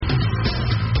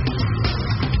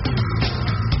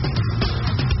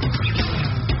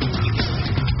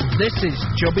This is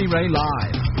Chubby Ray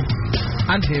Live.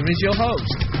 And here is your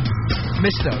host,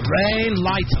 Mr. Ray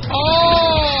Lytle.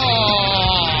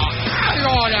 Oh!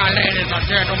 Hello there, ladies and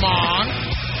gentlemen.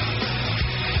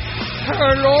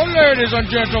 Hello, ladies and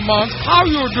gentlemen. How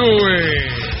you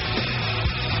doing?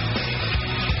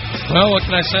 Well, what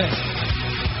can I say?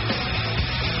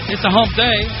 It's a hump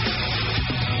day,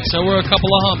 so we're a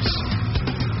couple of humps.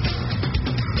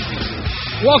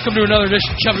 Welcome to another edition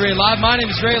of Chubby Ray Live. My name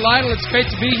is Ray Lytle. It's great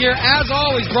to be here, as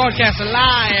always, broadcasting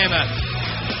live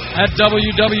at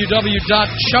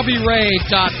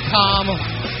www.chubbyray.com.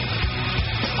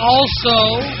 Also,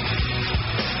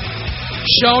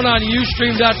 shown on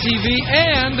Ustream.tv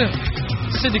and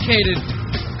syndicated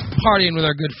partying with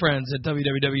our good friends at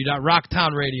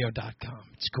www.rocktownradio.com.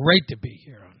 It's great to be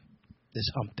here on this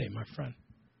hump day, my friend.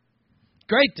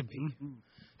 Great to be here.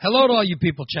 Hello to all you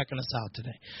people checking us out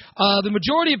today. The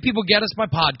majority of people get us by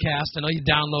podcast. I know you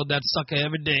download that sucker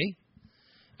every day,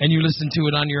 and you listen to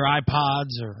it on your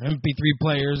iPods or MP3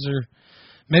 players or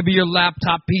maybe your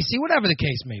laptop PC, whatever the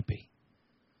case may be.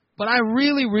 But I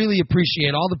really, really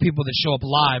appreciate all the people that show up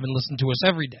live and listen to us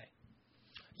every day.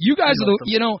 You guys are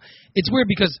the, it's weird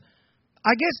because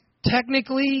I guess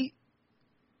technically,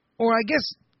 or I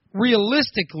guess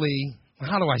realistically,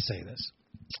 how do I say this?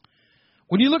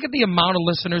 When you look at the amount of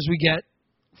listeners we get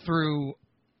through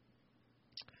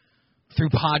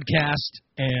podcast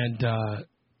and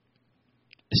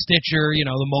Stitcher,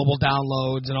 the mobile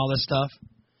downloads and all this stuff,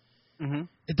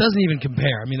 it doesn't even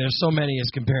compare. I mean, there's so many as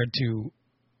compared to,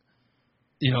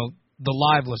 the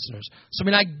live listeners. So,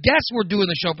 I guess we're doing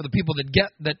the show for the people that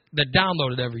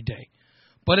download it every day.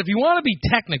 But if you want to be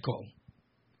technical,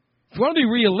 if you want to be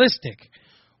realistic,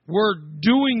 we're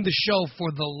doing the show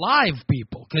for the live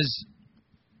people because,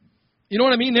 you know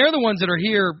what I mean? They're the ones that are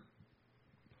here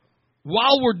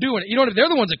while we're doing it. They're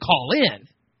the ones that call in.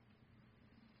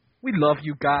 We love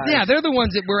you guys. Yeah, they're the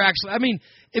ones that we're actually,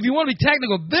 if you want to be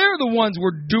technical, they're the ones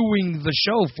we're doing the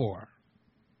show for.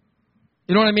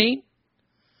 You know what I mean?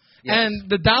 Yes. And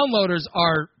the downloaders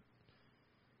are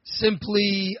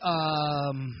simply,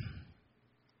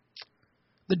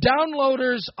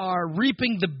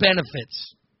 reaping the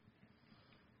benefits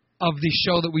of the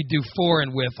show that we do for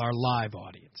and with our live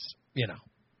audience.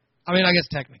 I guess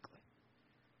technically.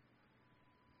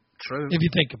 True. If you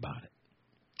think about it.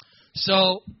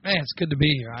 So, man, it's good to be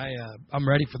here. I'm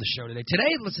ready for the show today.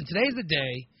 Today's the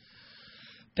day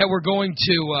that we're going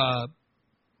to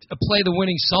play the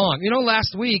winning song.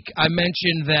 Last week I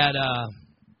mentioned that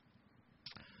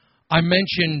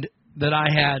I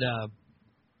had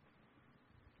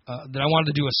that I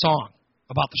wanted to do a song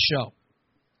about the show.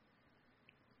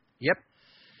 Yep.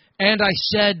 And I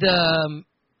said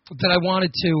that I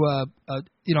wanted to, I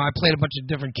played a bunch of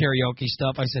different karaoke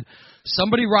stuff. I said,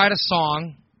 somebody write a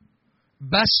song,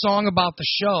 best song about the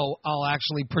show I'll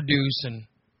actually produce. And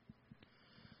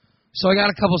so I got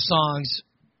a couple songs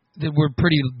that were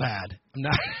pretty bad.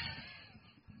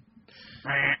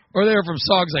 Or they were from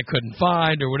songs I couldn't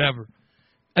find or whatever.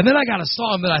 And then I got a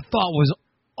song that I thought was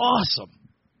awesome,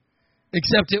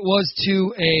 except it was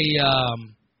to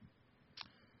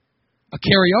a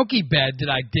karaoke bed that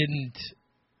I didn't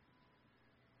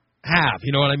have.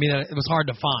 You know what I mean? It was hard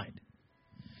to find.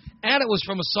 And it was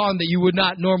from a song that you would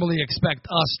not normally expect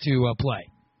us to play.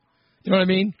 You know what I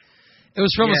mean? It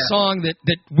was from a song that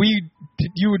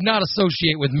you would not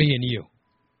associate with me and you.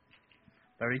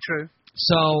 Very true.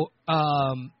 So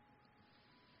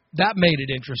that made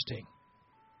it interesting.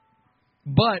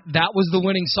 But that was the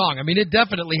winning song. It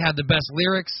definitely had the best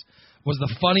lyrics, was the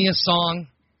funniest song.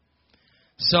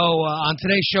 So on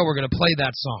today's show, we're going to play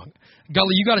that song.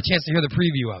 Gully, you got a chance to hear the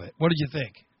preview of it. What did you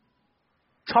think?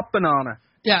 Top banana.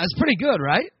 Yeah, it's pretty good,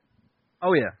 right?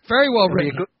 Oh, yeah. Very well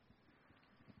written.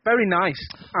 Very nice.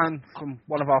 And from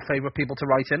one of our favorite people to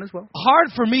write in as well.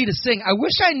 Hard for me to sing. I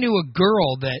wish I knew a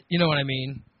girl that, you know what I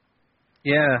mean?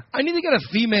 Yeah. I need to get a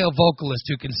female vocalist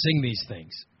who can sing these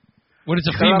things. When it's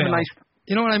a female.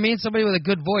 You know what I mean? Somebody with a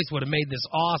good voice would have made this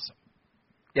awesome.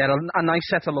 Yeah, a nice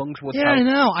set of lungs would help. I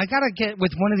know. I got to get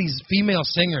with one of these female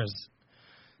singers.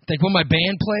 Like when my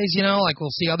band plays, like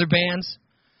we'll see other bands.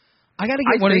 I got to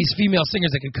get one of these female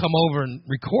singers that can come over and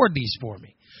record these for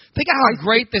me. Think of how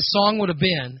great this song would have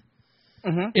been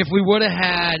if we would have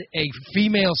had a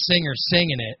female singer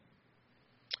singing it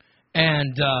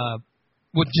and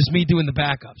with just me doing the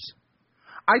backups.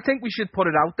 I think we should put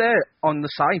it out there on the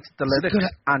site, the lyrics,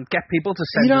 and get people to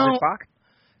send us it back.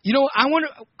 I want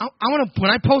to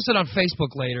when I post it on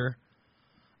Facebook later,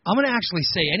 I'm going to actually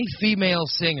say any female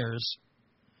singers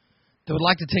that would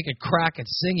like to take a crack at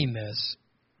singing this,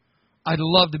 I'd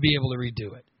love to be able to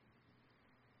redo it.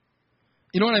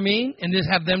 You know what I mean? And just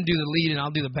have them do the lead and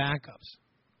I'll do the backups.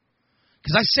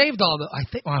 Because I saved all the.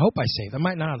 I hope I saved. I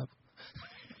might not have.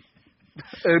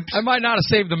 Oops. I might not have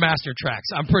saved the master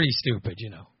tracks. I'm pretty stupid, you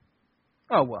know.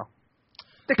 Oh, well.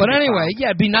 But anyway, yeah,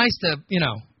 it'd be nice to, you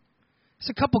know. There's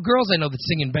a couple girls I know that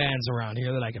sing in bands around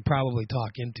here that I could probably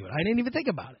talk into it. I didn't even think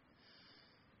about it.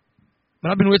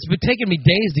 But it's been taking me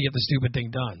days to get the stupid thing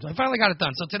done. So I finally got it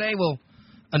done. So today we'll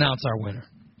announce our winner.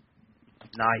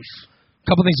 Nice. A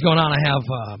couple things going on. I have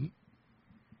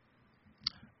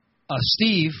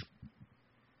Steve,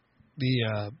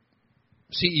 the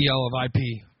CEO of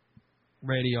IP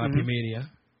Radio, IP Media.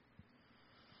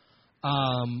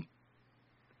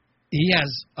 He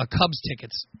has a Cubs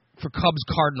tickets for Cubs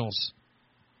Cardinals.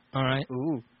 All right?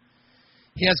 Ooh.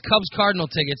 He has Cubs Cardinal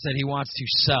tickets that he wants to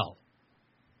sell.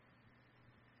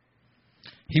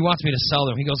 He wants me to sell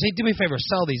them. He goes, hey, do me a favor,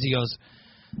 sell these. He goes,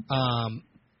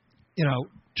 you know,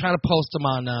 try to post them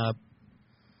on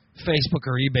Facebook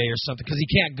or eBay or something because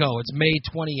he can't go. It's May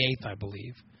 28th, I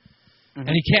believe. And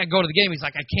he can't go to the game. He's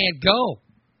like, I can't go.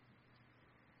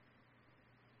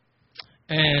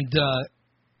 And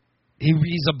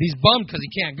he's bummed because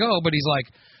he can't go, but he's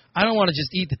like, I don't want to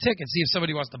just eat the tickets, see if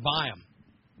somebody wants to buy them.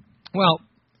 Well,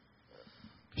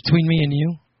 between me and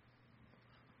you,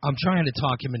 I'm trying to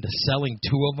talk him into selling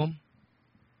 2 of them,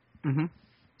 and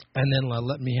then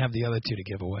let me have the other 2 to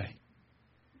give away.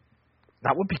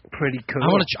 That would be pretty cool. I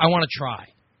want to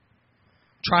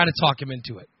try to talk him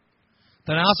into it.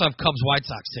 Then I also have Cubs White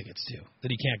Sox tickets too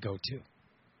that he can't go to.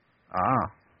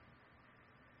 Ah.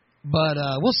 But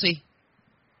we'll see.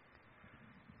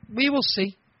 We will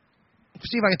see.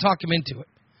 See if I can talk him into it.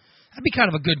 That'd be kind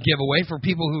of a good giveaway for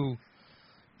people who,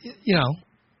 you know,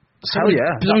 so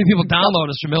many people download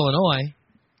us from Illinois.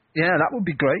 Yeah, that would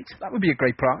be great. That would be a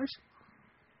great prize.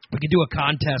 We could do a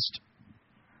contest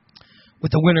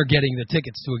with the winner getting the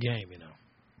tickets to a game, you know.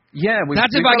 Yeah,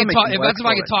 that's if I can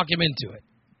talk him into it.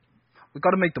 We've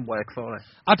got to make them work for it.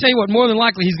 I'll tell you what, more than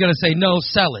likely he's going to say, no,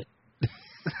 sell it.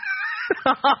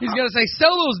 He's going to say,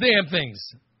 sell those damn things.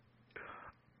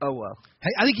 Oh, well.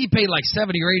 Hey, I think he paid like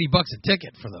 $70 or $80 a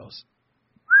ticket for those.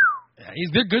 Yeah,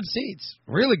 they're good seats.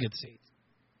 Really good seats.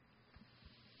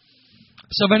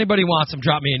 So if anybody wants them,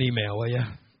 drop me an email, will you?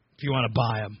 If you want to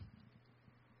buy them.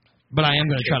 But I am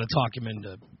going to try to talk him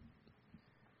into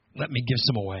let me give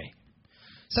some away.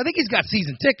 So I think he's got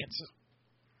season tickets.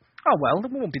 Oh, well,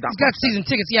 it won't be that He's got season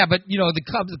tickets, yeah, but, you know, the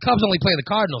Cubs only play the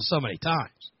Cardinals so many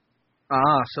times.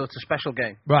 Ah, so it's a special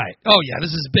game. Right. Oh, yeah,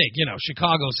 this is big. You know,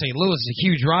 Chicago, St. Louis is a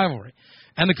huge rivalry.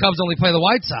 And the Cubs only play the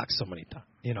White Sox so many times.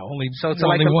 You know, only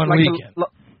one weekend.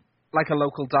 Like a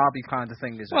local derby kind of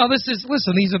thing, is it? Well, this is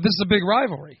a big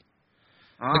rivalry.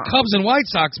 Ah. The Cubs and White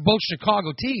Sox, both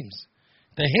Chicago teams,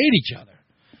 they hate each other.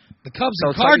 The Cubs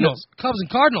and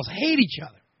Cardinals hate each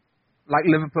other. Like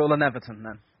Liverpool and Everton,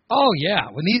 then. Oh yeah,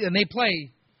 they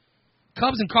play.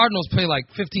 Cubs and Cardinals play like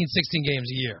 15, 16 games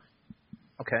a year.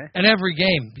 Okay. And every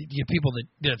game, you get people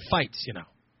that fights, you know,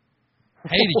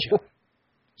 hate each other.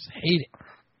 Just hate it.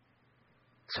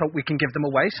 So we can give them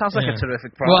away. Sounds like a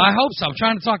terrific prize. Well, I hope so. I'm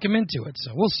trying to talk him into it,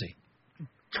 so we'll see.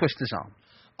 Twist his arm.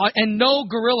 And no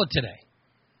Gorilla today.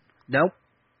 Nope.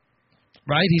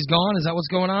 Right? He's gone? Is that what's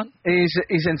going on?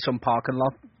 He's in some parking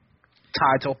lot,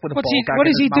 tied up with a ball gag What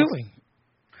is in he his mouth. doing?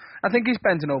 I think he's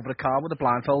bending over the car with a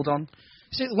blindfold on.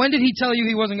 See, when did he tell you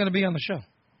he wasn't going to be on the show?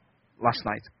 Last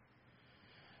night.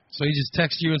 So he just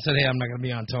texted you and said, hey, I'm not going to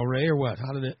be on till Ray, or what?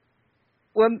 How did it?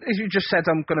 Well, as you just said,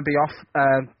 I'm going to be off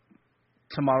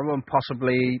tomorrow and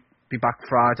possibly be back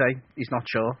Friday. He's not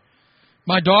sure.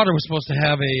 My daughter was supposed to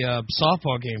have a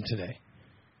softball game today.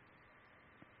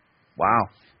 Wow.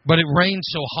 But it rained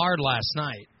so hard last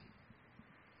night.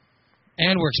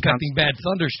 And we're expecting bad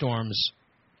thunderstorms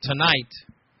tonight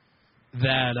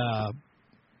that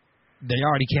they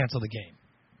already canceled the game.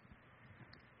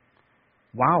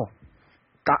 Wow.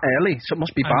 That early? So it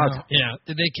must be bad. Yeah.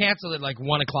 They canceled it like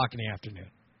 1 o'clock in the afternoon.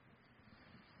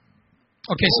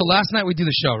 Okay, so last night we do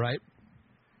the show, right?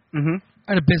 Mm-hmm.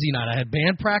 I had a busy night. I had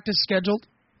band practice scheduled.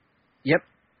 Yep.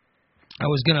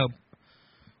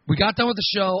 We got done with the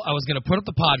show. I was going to put up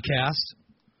the podcast.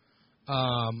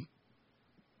 I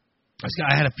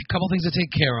had a couple things to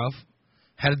take care of.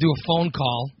 Had to do a phone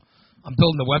call. I'm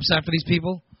building the website for these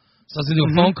people. So I was going to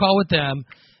do a phone call with them.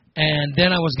 And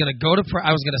then I was going to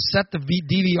I was going to set the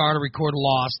DVR to record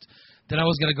Lost. Then I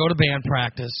was going to go to band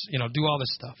practice, you know, do all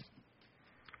this stuff.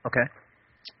 Okay.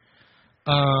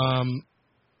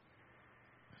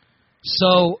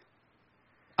 So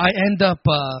I end up,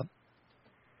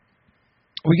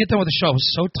 we get done with the show. I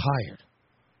was so tired.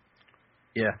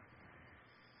 Yeah.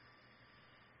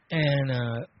 And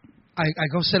I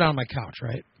go sit on my couch,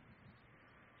 right?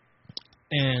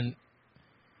 and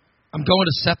I'm going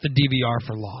to set the DVR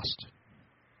for Lost.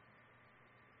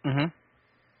 Mm-hmm.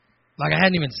 Like, I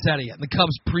hadn't even set it yet. The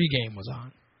Cubs pregame was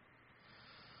on.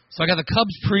 So I got the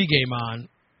Cubs pregame on,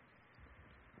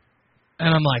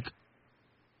 and I'm like,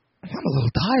 I'm a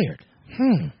little tired.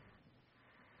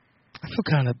 I feel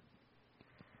kind of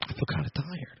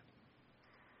tired.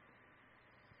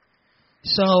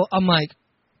 So I'm like,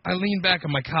 I lean back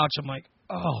on my couch. I'm like,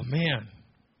 oh, man.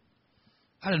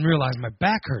 I didn't realize my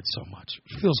back hurt so much.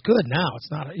 It feels good now. It's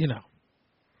not,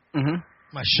 Mm-hmm.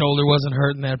 my shoulder wasn't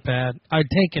hurting that bad. I'd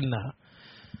taken,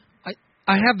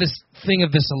 I have this thing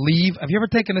of this Aleve. Have you ever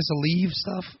taken this Aleve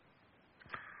stuff?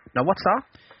 Now, what's that?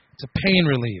 It's a pain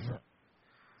reliever.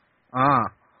 Ah.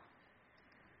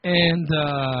 And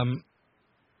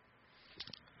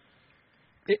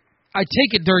I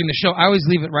take it during the show. I always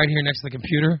leave it right here next to the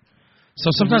computer. So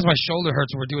sometimes my shoulder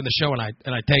hurts when we're doing the show, and I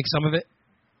take some of it.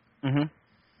 Mm-hmm.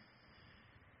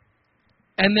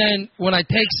 And then when I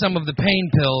take some of the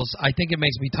pain pills, I think it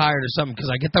makes me tired or something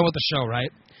because I get done with the show,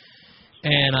 right?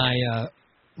 And I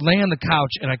lay on the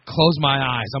couch and I close my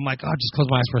eyes. I'm like, oh, just close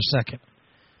my eyes for a second.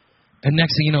 And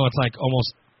next thing you know, it's like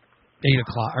almost 8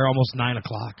 o'clock or almost 9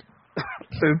 o'clock.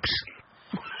 Oops.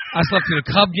 I slept through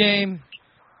the Cub game.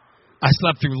 I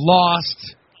slept through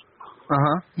Lost.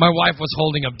 Uh-huh. My wife was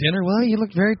holding up dinner. Well, you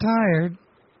look very tired.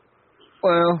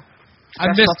 Well, I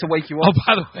that's missed, not to wake you up. Oh,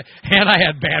 by the way, and I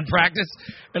had band practice,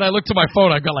 and I looked at my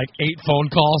phone. I got like 8 phone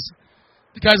calls.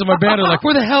 The guys on my band are like,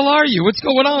 where the hell are you? What's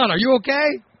going on? Are you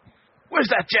okay? Where's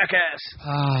that jackass?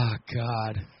 Oh,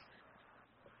 God.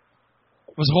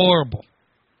 It was horrible.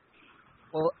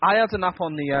 Well, I had a nap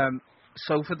on the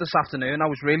sofa this afternoon. I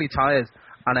was really tired,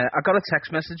 and I got a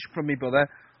text message from my brother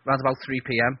around about 3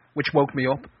 p.m., which woke me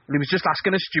up, and he was just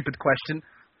asking a stupid question.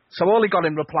 So all he got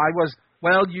in reply was,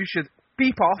 well, you should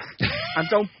beep off and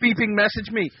don't beeping message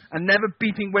me and never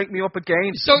beeping wake me up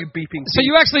again. So you beeping. So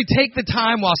you actually take the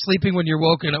time while sleeping when you're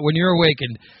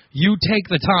awakened, you take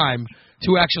the time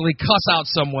to actually cuss out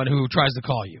someone who tries to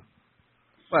call you.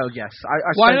 Well, yes.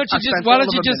 Why don't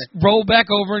you just roll back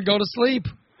over and go to sleep?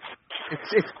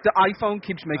 It's the iPhone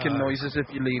keeps making noises if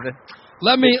you leave it.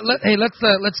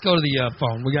 Let's go to the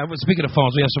phone. Speaking of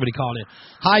phones, we have somebody calling in.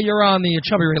 Hi, you're on the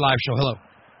Chubby Ray Live Show. Hello.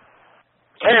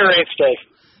 Hey, Ray, it's Dave.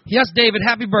 Yes, David.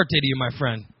 Happy birthday to you, my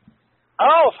friend.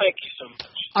 Oh, thank you so much.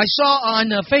 I saw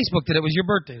on Facebook that it was your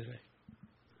birthday today.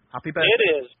 Happy birthday.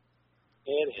 It is.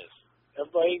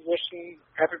 Everybody wishing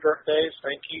happy birthdays.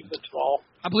 Thank you to all.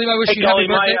 I believe I wish you Gully, happy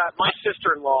birthday. my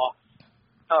sister-in-law,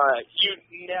 you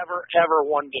never, ever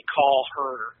wanted to call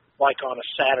her like on a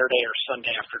Saturday or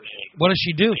Sunday afternoon. What does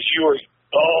she do? You were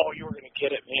going to get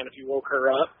it, man, if you woke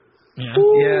her up. Yeah.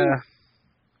 Yeah.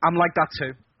 I'm like that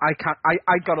too. I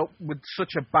got up with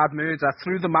such a bad mood. I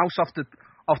threw the mouse off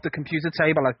the computer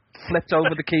table. I flipped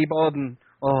over the keyboard and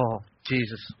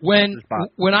Jesus. When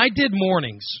I did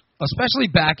mornings, especially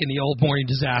back in the old Morning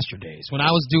Disaster days, when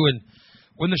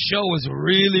the show was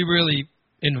really, really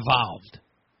involved,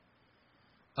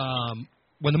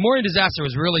 when the Morning Disaster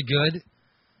was really good,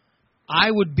 I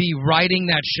would be writing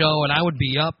that show and I would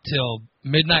be up till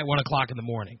midnight, 1 o'clock in the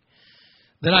morning.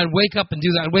 Then I'd wake up and do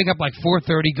that. I'd wake up like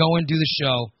 4:30, go and do the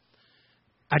show.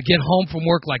 I'd get home from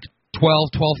work like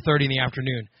 12:30 in the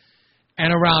afternoon.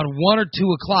 And around 1 or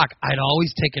 2 o'clock, I'd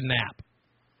always take a nap.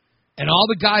 And all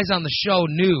the guys on the show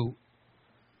knew,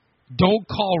 don't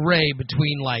call Ray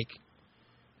between like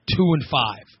 2 and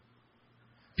 5.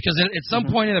 Because at some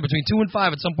point in there, between 2 and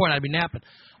 5, at some point I'd be napping.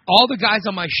 All the guys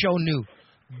on my show knew,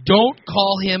 don't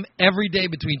call him every day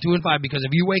between 2 and 5, because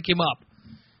if you wake him up,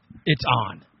 it's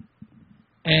on.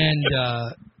 And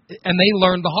they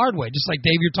learned the hard way, just like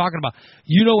Dave, you're talking about.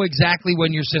 You know exactly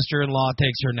when your sister-in-law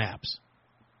takes her naps.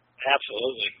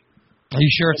 Absolutely. Are you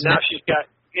sure it's now she's got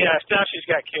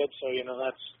kids, so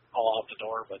that's all out the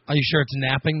door. But are you sure it's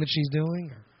napping that she's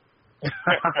doing? Because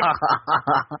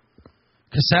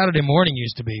Saturday morning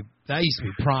used to be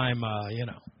prime.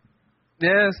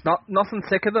 Yeah, it's nothing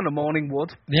thicker than a morning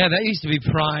wood. Yeah, that used to be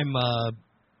prime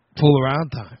fool around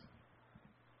time.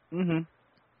 Mhm.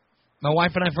 My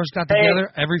wife and I first got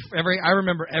together. I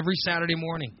remember every Saturday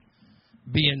morning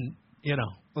being,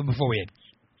 before we had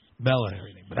Bella and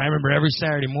everything. But I remember every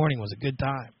Saturday morning was a good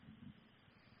time.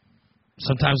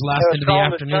 Sometimes last into the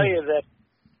afternoon. To tell you that.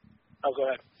 Oh, go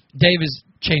ahead. Dave is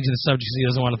changing the subject because he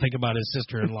doesn't want to think about his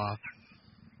sister-in-law.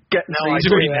 He's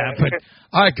doing that. But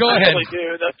all right, go ahead. I really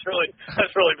do. That's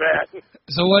really bad.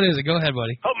 So what is it? Go ahead,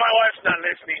 buddy. Oh, my wife's not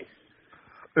listening.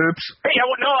 Oops. Hey, I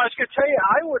was going to tell you,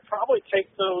 I would probably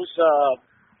take those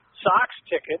Sox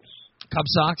tickets. Cub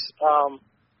Sox?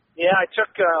 Yeah, I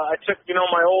took.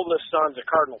 My oldest son's a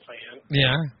Cardinal fan.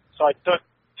 Yeah. So I took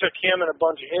took him and a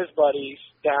bunch of his buddies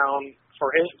down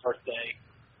for his birthday.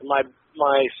 And my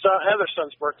other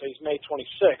son's birthday is May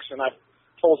 26th, and I've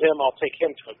told him I'll take him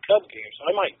to a Cubs game, so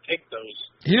I might take those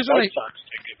White Sox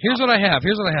tickets. Here's what I have.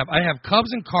 I have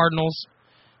Cubs and Cardinals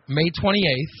May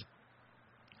 28th.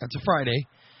 That's a Friday.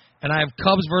 And I have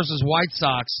Cubs versus White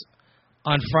Sox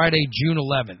on Friday, June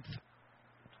 11th.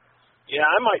 Yeah,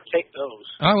 I might take those.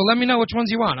 All right, well, let me know which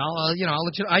ones you want. I'll let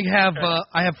you. I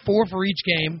have 4 for each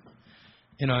game.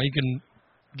 You can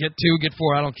get 2, get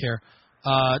 4. I don't care.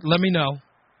 Let me know.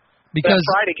 Because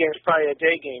that Friday game is probably a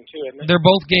day game, too, isn't it? They're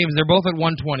both games. They're both at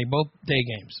 1:20, both day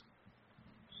games.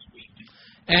 Sweet.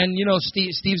 And,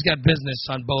 Steve's got business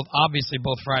on both, obviously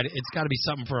both Friday. It's got to be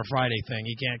something for a Friday thing.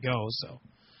 He can't go, so.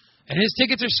 And his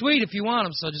tickets are sweet if you want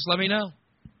them, so just let me know.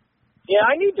 Yeah,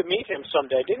 I need to meet him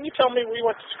someday. Didn't you tell me we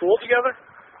went to school together?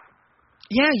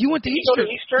 Yeah, you went to Eastern. Go to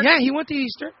Eastern? Yeah, he went to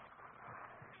Eastern.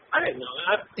 I didn't know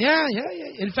that. Yeah.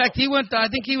 In fact, he went, I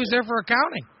think he was there for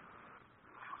accounting.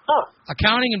 Huh.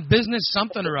 Accounting and business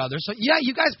something or other. So, yeah,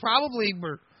 you guys probably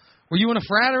were you in a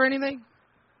frat or anything?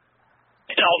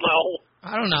 Hell no.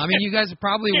 I don't know. I mean, you guys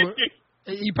probably were,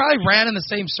 you probably ran in the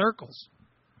same circles.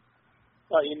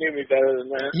 Oh, you knew me better than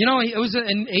that. It was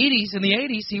in the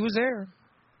 80s, he was there.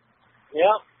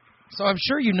 Yeah. So I'm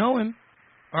sure you know him.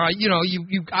 Or,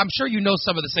 I'm sure you know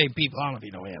some of the same people. I don't know if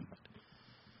you know him. But,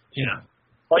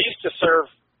 Well, I used to serve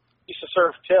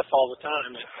Tiff all the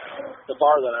time at the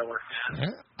bar that I worked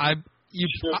at. I She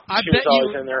bet was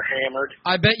always you in there hammered.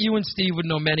 I bet you and Steve would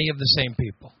know many of the same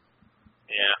people.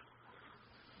 Yeah.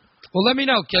 Well, let me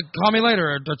know. Call me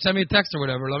later or send me a text or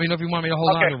whatever. Let me know if you want me to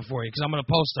hold on to them for you because I'm going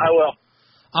to post them. I will.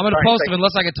 I'm going to post them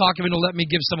unless I can talk him into let me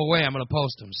give some away. I'm going to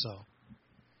post them. So.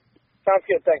 Sounds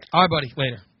good. Thanks. All right, buddy.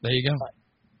 Later. There you go. Bye.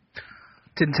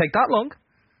 Didn't take that long.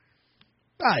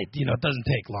 It doesn't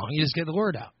take long. You just get the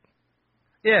word out.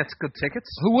 Yeah, it's good tickets.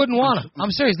 Who wouldn't want them?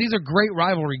 I'm serious. These are great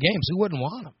rivalry games. Who wouldn't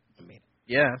want them? I mean,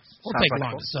 yeah, it'll take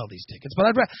long to sell these tickets, but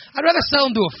I'd rather sell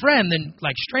them to a friend than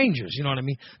like strangers. You know what I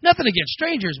mean? Nothing against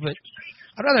strangers, but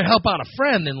I'd rather help out a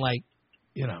friend than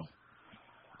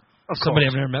somebody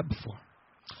I've never met before.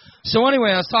 So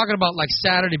anyway, I was talking about like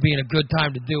Saturday being a good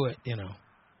time to do it.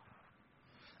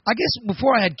 I guess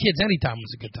before I had kids, any time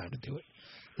was a good time to do it.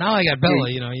 Now I got Bella.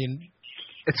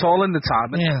 It's all in the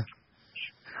time. Yeah.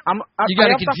 You got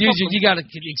to confuse you. You got to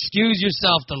excuse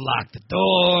yourself to lock the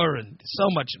door, and so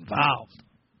much involved.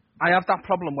 I have that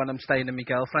problem when I'm staying in my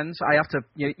girlfriend's. You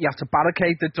have to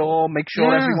barricade the door, make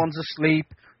sure everyone's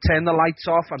asleep, turn the lights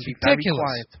off, and be very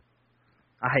quiet.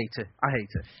 I hate it.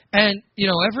 And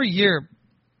every year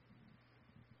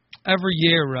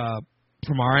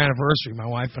from our anniversary, my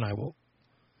wife and I will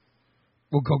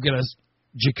go get a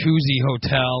jacuzzi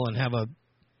hotel and have a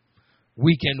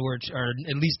weekend or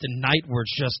at least a night where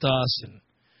it's just us, and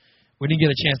we didn't get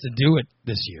a chance to do it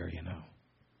this year,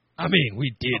 I mean,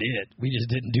 we did it. We just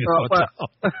didn't do the hotel.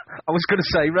 Well, I was going to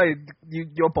say, right,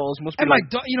 your balls must be and my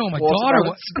daughter,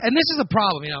 and this is a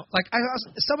problem,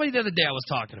 somebody the other day I was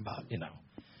talking about,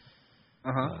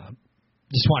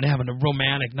 just wanted to have a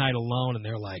romantic night alone, and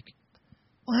they're like,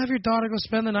 well, have your daughter go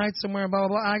spend the night somewhere, blah, blah,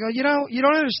 blah. And I go, you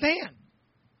don't understand.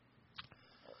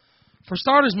 For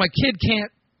starters, my kid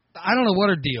can't, I don't know what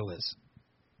her deal is.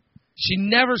 She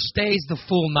never stays the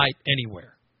full night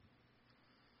anywhere.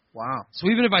 Wow. So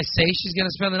even if I say she's going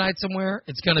to spend the night somewhere,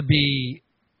 it'll be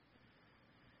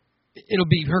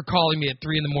her calling me at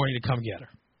 3 a.m. to come get her.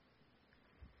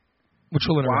 Which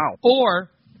will interrupt. Wow.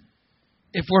 Or,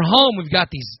 if we're home, we've got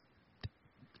these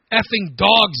effing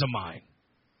dogs of mine.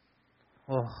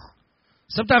 Oh.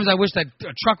 Sometimes I wish that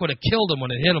a truck would have killed them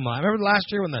when it hit them. I remember last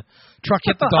year when the truck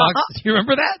hit the dogs. Do you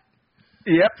remember that?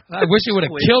 Yep. I wish it would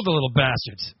have killed the little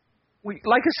bastards.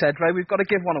 Like I said, Ray, we've got to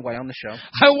give one away on the show.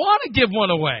 I want to give one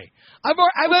away. I've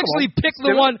actually picked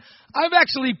the one. I've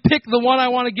actually picked the one I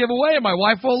want to give away, and my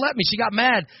wife won't let me. She got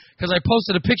mad because I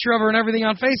posted a picture of her and everything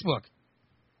on Facebook.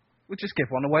 We'll just give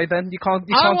one away then. You can't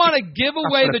I want to give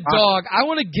away the dog. I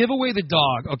want to give away the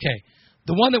dog. Okay,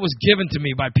 the one that was given to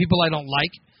me by people I don't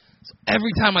like. So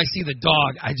every time I see the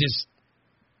dog, I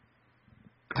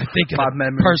think of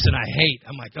the person I hate.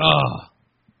 I'm like,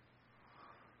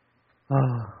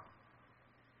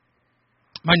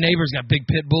 My neighbor's got big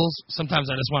pit bulls. Sometimes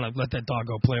I just want to let that dog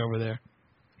go play over there.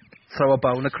 Throw a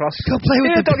bone across. Go play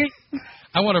with the doggy.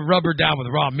 I want to rub her down with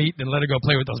raw meat and let her go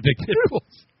play with those big pit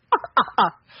bulls.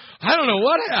 I don't know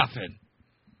what happened.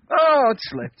 Oh, it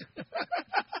slipped.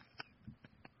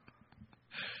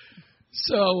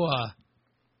 So,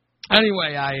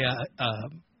 anyway,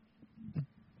 I'm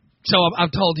told,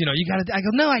 you got to. I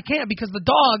go, no, I can't because the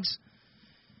dogs.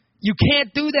 You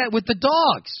can't do that with the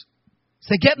dogs.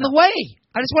 They get in the way.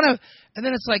 I just want to, and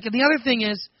then it's like, and the other thing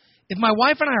is, if my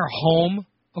wife and I are home,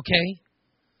 okay,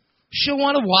 she'll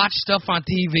want to watch stuff on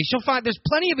TV. She'll find there's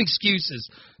plenty of excuses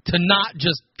to not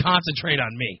just concentrate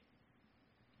on me.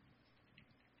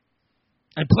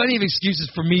 And plenty of excuses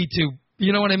for me to,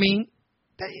 you know what I mean?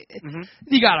 Mm-hmm.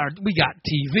 We got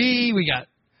TV, we got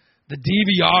the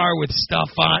DVR with stuff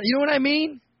on. You know what I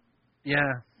mean?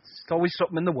 Yeah. It's always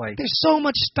something in the way. There's so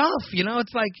much stuff, you know?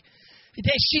 It's like,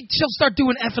 she'll start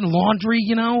doing effing laundry,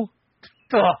 you know?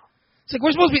 Ugh. It's like,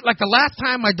 we're supposed to be, like, the last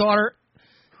time my daughter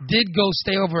did go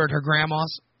stay over at her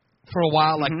grandma's for a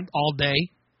while, like, all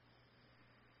day,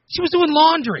 she was doing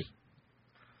laundry.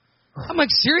 I'm like,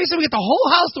 seriously? We get the whole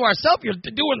house to ourselves? You're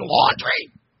doing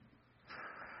laundry?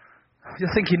 You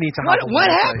think you need to have What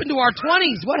happened to our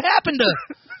 20s? What happened to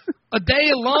a day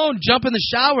alone, jump in the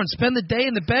shower, and spend the day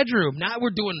in the bedroom? Now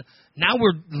we're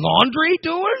laundry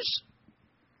doers?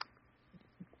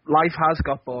 Life has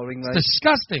got boring, right? It's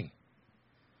disgusting.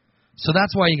 So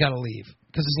that's why you got to leave.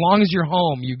 Because as long as you're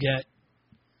home, you get,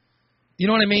 you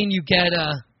know what I mean? You get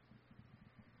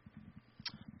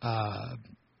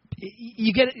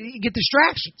you get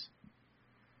distractions.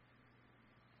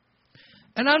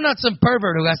 And I'm not some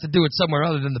pervert who has to do it somewhere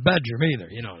other than the bedroom either.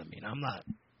 You know what I mean? I'm not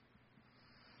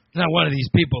one of these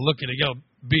people looking to go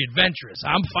be adventurous.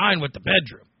 I'm fine with the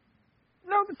bedroom.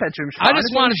 No, the bedroom's fine. I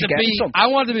just wanted to be. I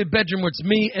wanted to be a bedroom where it's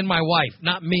me and my wife,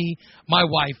 not me, my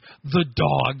wife, the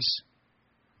dogs,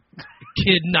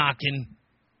 kid knocking.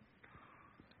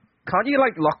 Can't you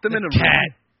lock them in a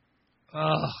cat? room?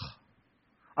 Ugh.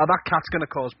 Oh, that cat's gonna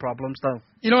cause problems, though.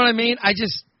 You know what I mean?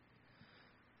 It's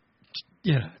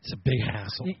a big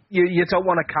hassle. You don't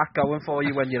want a cat going for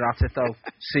you when you're at it, though.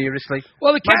 Seriously.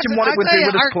 Well, the cat. Imagine what it would do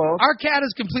with its claws. Our cat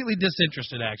is completely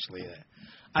disinterested, actually.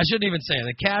 I shouldn't even say it.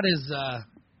 The cat is.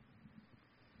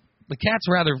 The cat's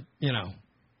rather,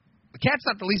 the cat's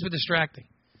not the least bit distracting.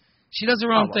 She does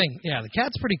her own thing. Yeah, the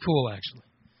cat's pretty cool, actually.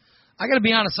 I got to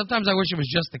be honest. Sometimes I wish it was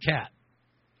just the cat.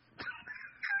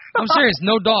 I'm serious.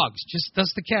 No dogs. Just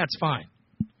the cat's fine.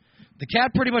 The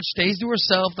cat pretty much stays to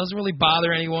herself. Doesn't really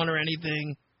bother anyone or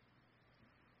anything.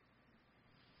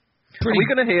 Are we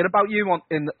going to hear about you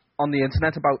on the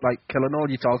internet about killing all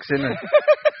your dogs in a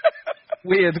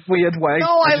weird way?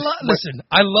 No, listen.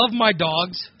 I love my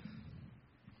dogs,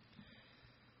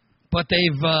 but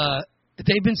they've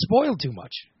been spoiled too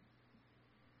much.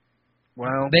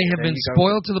 Well, they have been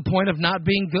spoiled to the point of not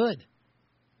being good.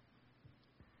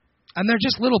 And they're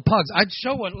just little pugs. I'd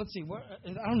show one. Let's see. I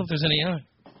don't know if there's any out here.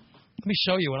 Let me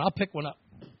show you one. I'll pick one up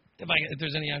if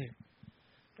there's any out here.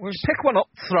 Pick one up,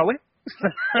 throw it.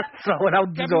 Throw it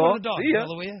out the door. One of the dogs,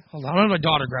 fella, will you? Hold on. I'll let my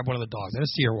daughter grab one of the dogs. I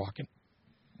just see her walking.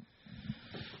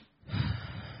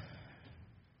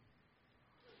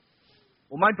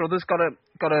 Well, my brother's got a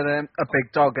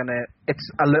big dog, and it's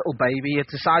a little baby. It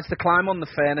decides to climb on the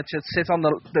furniture, sit on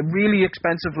the really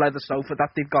expensive leather sofa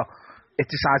that they've got. It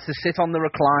decides to sit on the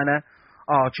recliner.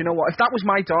 Oh, do you know what? If that was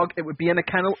my dog, it would be in a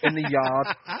kennel in the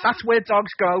yard. That's where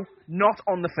dogs go, not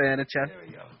on the furniture. There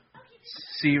we go.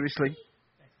 Seriously.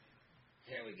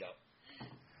 Here we go.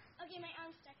 Okay, my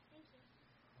arm's stuck. Thank you.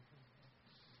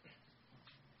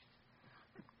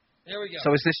 There we go.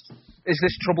 So is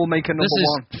this troublemaker number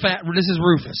one? This is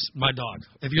Rufus, my dog.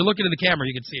 If you're looking in the camera,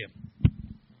 you can see him.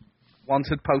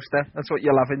 Wanted poster. That's what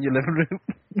you'll have in your living room.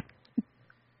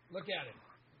 Look at him.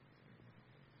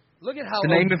 Look at how the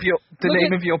name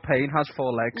of your pain has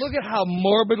 4 legs. Look at how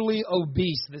morbidly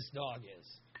obese this dog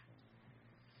is.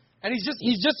 And he's just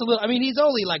a little. I mean, he's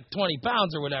only 20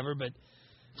 pounds or whatever, but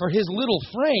for his little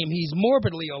frame, he's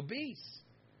morbidly obese.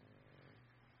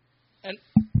 And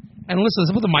listen,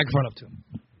 let's put the microphone up to him.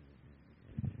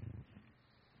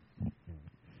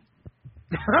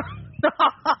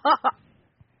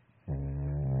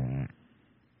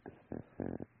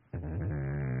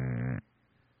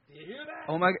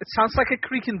 Oh my! It sounds like a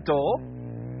creaking door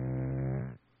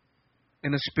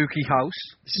in a spooky house.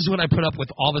 This is what I put up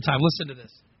with all the time. Listen to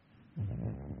this.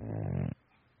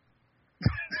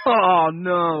 Oh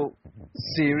no!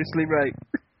 Seriously, right?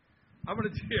 I'm gonna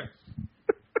do here.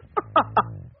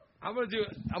 I'm gonna do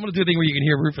a thing where you can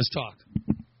hear Rufus talk.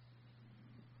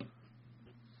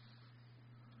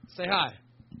 Say hi.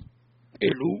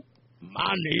 Hello,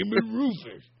 my name is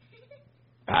Rufus.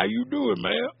 How you doing,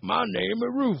 man? My name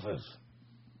is Rufus.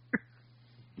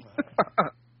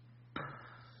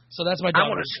 So that's my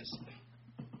dog.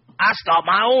 I start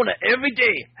my owner every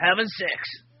day having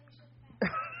sex.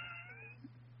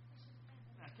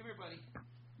 Come here, buddy.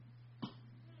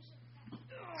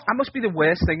 That must be the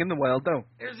worst thing in the world, though.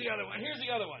 Here's the other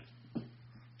one.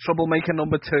 Troublemaker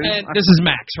number 2. And this is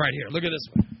Max right here. Look at this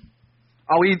one.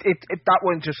 Oh, that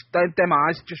one just them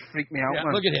eyes just freaked me out. Yeah,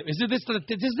 man. look at him. Is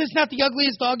this not the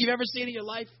ugliest dog you've ever seen in your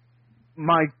life?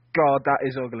 My God, that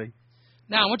is ugly.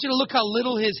 Now I want you to look how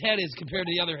little his head is compared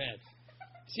to the other head.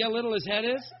 See how little his head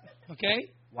is?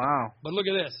 Okay. Wow. But look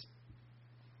at this.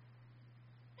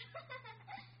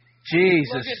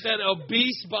 Jesus. Look at that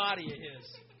obese body of his.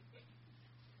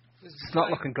 It's not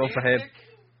looking good for him.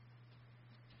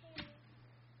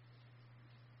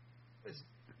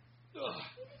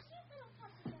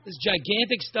 This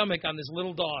gigantic stomach on this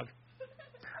little dog.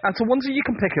 And to wonder you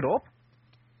can pick it up.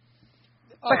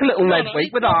 It's like a little lead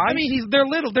weight with eyes. I mean, they're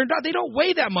little. They don't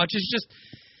weigh that much. It's just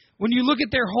when you look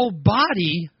at their whole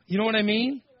body, you know what I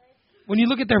mean? When you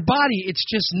look at their body, it's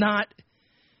just not.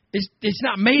 It's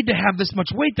not made to have this much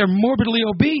weight. They're morbidly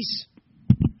obese.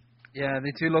 Yeah,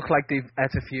 they do look like they've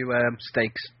ate a few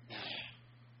steaks.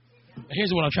 Here's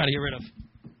the one I'm trying to get rid of.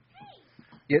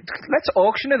 Yeah, let's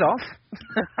auction it off.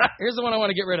 Here's the one I want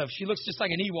to get rid of. She looks just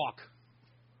like an Ewok.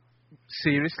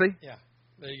 Seriously? Yeah.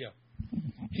 There you go.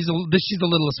 She's the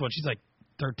littlest one. She's like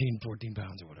 13, 14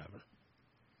 pounds or whatever.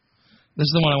 This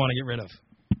is the one I want to get rid of.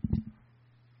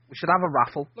 We should have a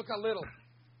raffle. Look how little.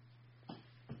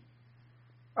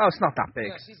 Oh, it's not that big.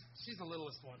 Yeah, she's the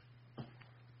littlest one.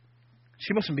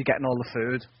 She mustn't be getting all the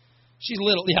food. She's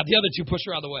little. Yeah, the other two push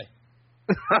her out of the way.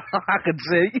 I can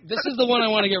see. This is the one I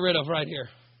want to get rid of right here.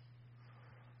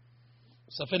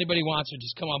 So if anybody wants her,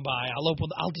 just come on by.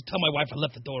 I'll just tell my wife I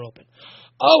left the door open.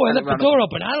 Oh, I left the door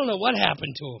open. I don't know what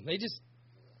happened to them.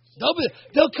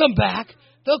 They'll come back.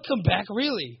 They'll come back,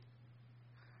 really.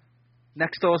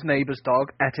 Next door's neighbour's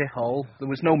dog ate it whole. There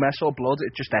was no mess or blood.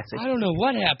 It just ate it. I don't know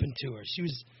what happened to her. She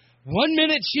was 1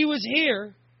 minute she was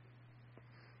here.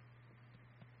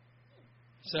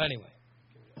 So anyway.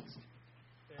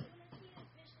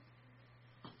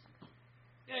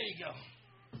 There you go.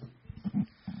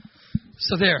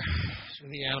 So there.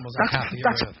 The animals I have to get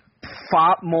rid of.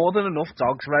 Far more than enough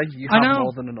dogs, Ray. You I have know.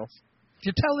 more than enough.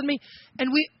 You're telling me?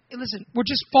 And listen, we're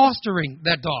just fostering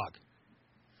that dog.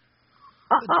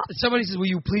 Somebody says, will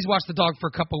you please watch the dog for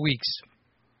a couple weeks?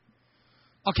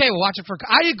 Okay, we'll watch it for...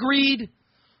 I agreed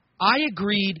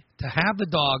to have the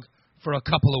dog for a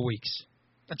couple of weeks.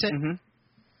 That's it. Mm-hmm.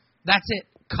 That's it.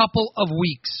 Couple of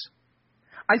weeks.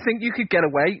 I think you could get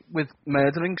away with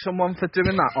murdering someone for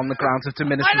doing that on the grounds of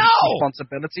diminished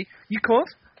responsibility. You could.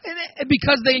 And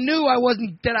because they knew I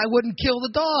wouldn't kill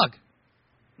the dog.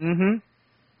 Mm-hmm.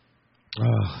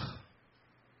 Ugh.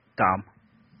 Damn.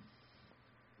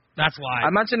 That's why. I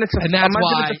imagine it's a, and that's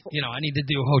why I need to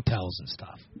do hotels and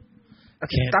stuff.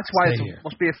 That's why it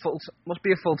must be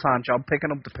a full-time job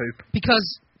picking up the poop.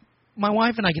 Because my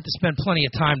wife and I get to spend plenty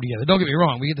of time together. Don't get me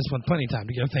wrong, we get to spend plenty of time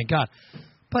together, thank God.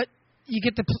 But you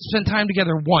get to spend time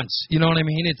together once. You know what I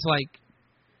mean? It's like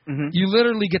you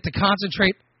literally get to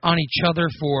concentrate on each other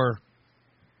for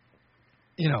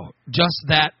just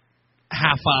that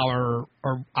half hour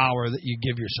or hour that you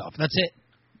give yourself. That's it.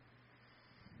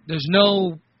 There's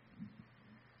no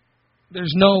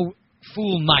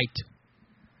full night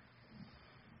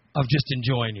of just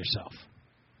enjoying yourself.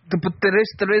 But there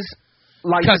is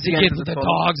light because at the end of the the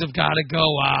tunnel. dogs have got to go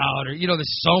out, or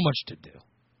there's so much to do.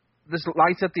 There's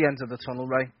light at the end of the tunnel,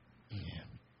 Ray. Yeah.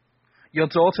 Your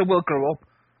daughter will grow up,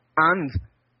 and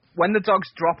when the dogs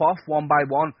drop off one by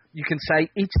one, you can say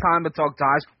each time a dog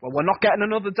dies, well, we're not getting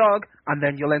another dog, and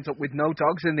then you'll end up with no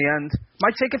dogs in the end.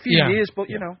 Might take a few years, but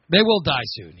they will die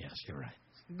soon. Yes, you're right.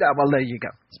 Yeah, well, there you go.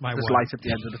 There's light at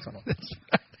the end of the tunnel.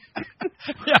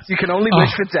 Yes. You can only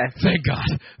wish for death. Thank God.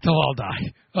 They'll all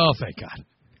die. Oh, thank God.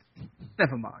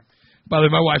 Never mind. By the way,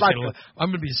 my wife's I'm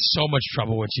going to be in so much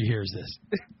trouble when she hears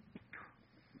this.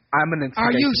 I'm an instigator.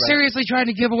 Are you seriously trying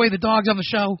to give away the dogs on the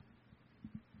show?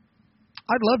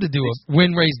 I'd love to do a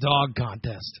win-raise dog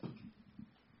contest.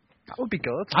 That would be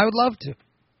good. I would love to.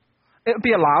 It would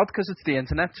be allowed because it's the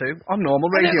internet too. On normal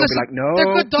radio, it'd be like, no.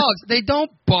 They're good dogs. They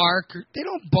don't bark. They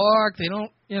don't,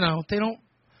 they don't.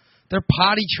 They're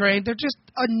potty trained. They're just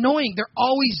annoying. They're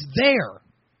always there.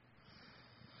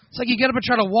 It's like you get up and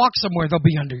try to walk somewhere, they'll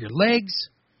be under your legs.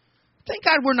 Thank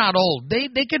God we're not old. They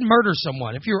can murder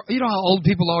someone. If you know how old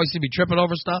people always seem to be tripping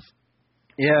over stuff?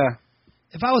 Yeah.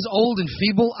 If I was old and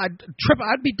feeble, I'd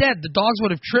be dead. The dogs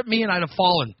would have tripped me and I'd have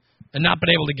fallen and not been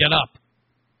able to get up.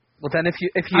 Well, then if you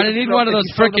I need one of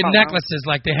those freaking necklaces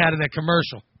like they had in that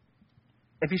commercial.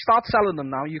 If you start selling them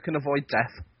now, you can avoid death.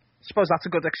 I suppose that's a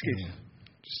good excuse. Yeah.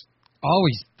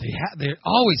 They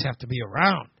always have to be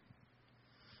around.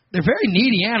 They're very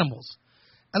needy animals.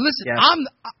 And listen,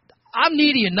 I'm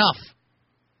needy enough.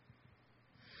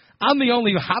 I'm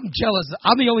jealous.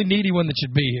 I'm the only needy one that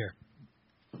should be here.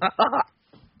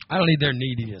 I don't need their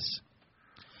neediness.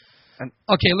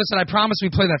 Okay, listen, I promise we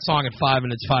play that song at 5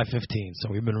 and it's 5:15, so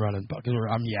we've been running, because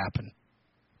I'm yapping.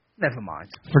 Never mind.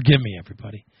 Forgive me,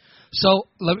 everybody. So,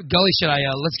 Gully,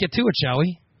 let's get to it, shall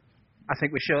we? I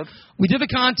think we should. We did the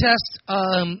contest.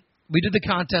 For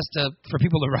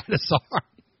people to write a song.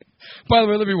 By the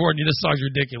way, let me warn you, this song's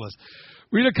ridiculous.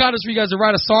 We did a contest for you guys to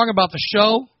write a song about the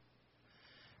show,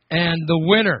 and the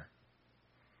winner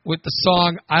with the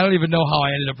song, I don't even know how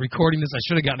I ended up recording this. I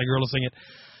should have gotten a girl to sing it.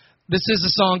 This is a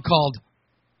song called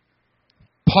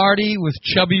Party with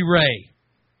Chubby Ray.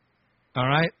 All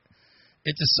right?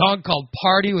 It's a song called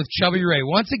Party with Chubby Ray.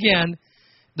 Once again,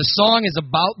 the song is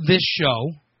about this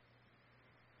show.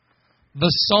 The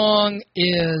song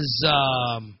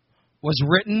was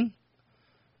written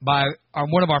by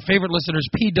one of our favorite listeners,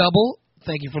 P Double.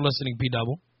 Thank you for listening, P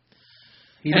Double.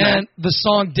 And the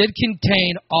song did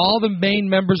contain all the main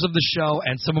members of the show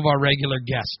and some of our regular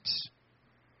guests.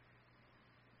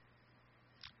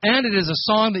 And it is a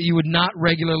song that you would not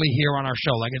regularly hear on our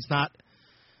show. Like it's not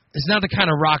the kind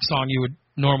of rock song you would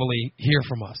normally hear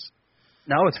from us.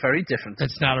 No, it's very different.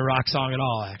 It's not a rock song at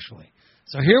all, actually.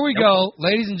 So here we go,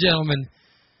 ladies and gentlemen.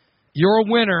 You're a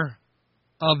winner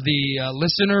of the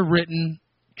listener-written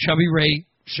Chubby Ray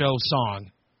Show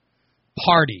song,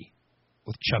 Party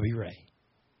with Chubby Ray.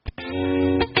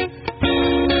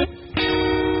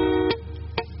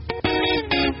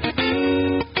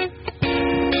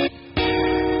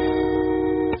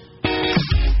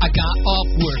 I got off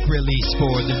work release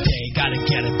for the day. Gotta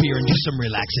get a beer and do some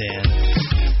relaxing.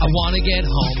 I wanna get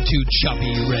home to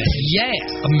Chubby Ray. Yeah,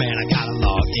 man, I gotta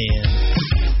log in.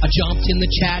 I jumped in the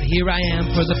chat, here I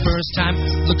am for the first time.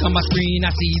 Look on my screen, I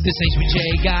see this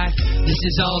HBJ guy. This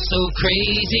is all so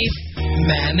crazy.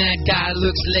 Man, that guy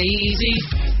looks lazy.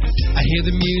 I hear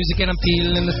the music and I'm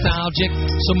feeling nostalgic.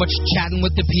 So much chatting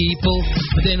with the people.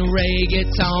 But then Ray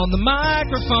gets on the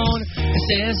microphone and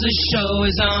says the show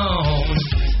is on.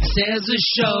 Says the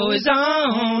show is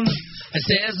on. It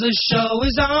says the show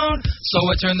is on. So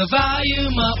I turn the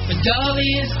volume up and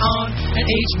Gully is on. And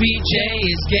HBJ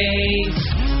is gay.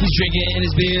 He's drinking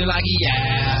his beer like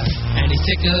yeah. And he's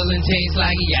tickling taste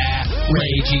like yeah.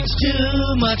 Rage eats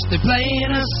too much. They're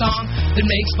playing a song that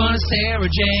makes fun of Sarah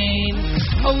Jane.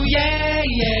 Oh yeah,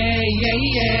 yeah, yeah,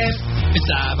 yeah. It's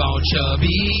live on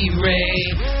Chubby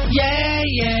Ray. Yeah,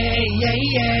 yeah, yeah,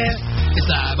 yeah. It's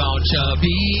live on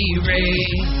Chubby Ray.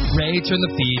 Ray turned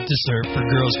the feed to Surfer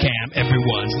Girls Camp.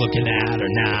 Everyone's looking at her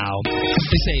now.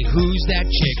 They say, who's that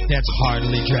chick that's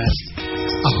hardly dressed?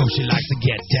 I hope she likes to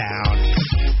get down.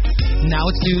 Now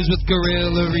it's news with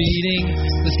Gorilla reading.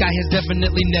 This guy has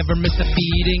definitely never missed a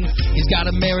feeding. He's got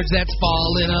a marriage that's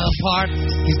falling apart.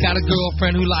 He's got a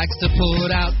girlfriend who likes to put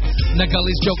out. Now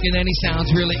Gully's joking and he sounds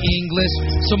really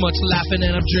English. So much laughing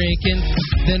and I'm drinking.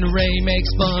 Then Ray makes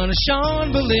fun of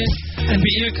Sean Belish. And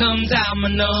beer comes out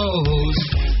my nose.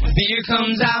 Beer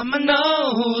comes out my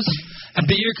nose. And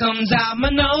beer comes out my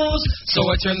nose. So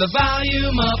I turn the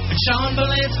volume up and Sean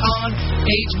Bellant's on.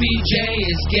 HBJ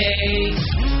is gay.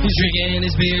 He's drinking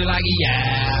his beer like a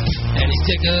yeah. And he's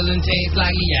tickling taste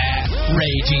like a yeah.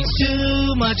 Rage eats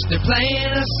too much. They're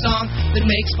playing a song that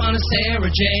makes fun of Sarah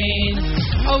Jane.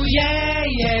 Oh yeah,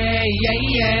 yeah, yeah,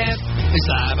 yeah. It's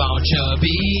live on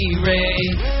Chubby Ray.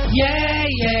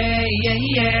 Yeah, yeah, yeah,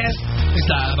 yeah. It's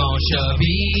live on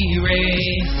Chubby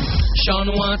Ray.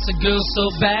 Sean wants a girl so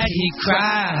bad he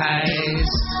cries,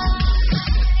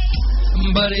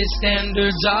 but his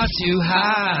standards are too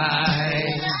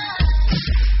high.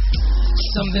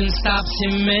 Something stops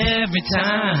him every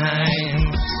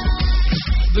time.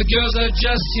 The girls are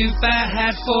just too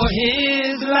fat for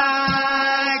his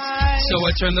likes. So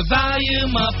I turn the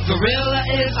volume up, Gorilla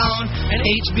is on, and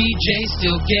HBJ's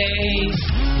still gay.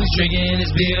 He's drinking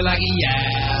his beer like a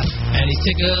yeah, and he's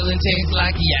tickling taste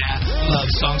like a yeah. Love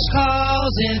songs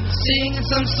calls in, singing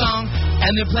some song,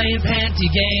 and they're playing panty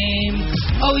game.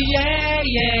 Oh yeah,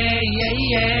 yeah, yeah,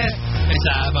 yeah. It's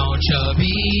live on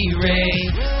Chubby Ray.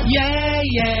 Yeah,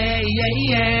 yeah, yeah,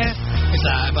 yeah. It's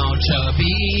live on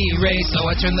Chubby Ray. So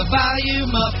I turn the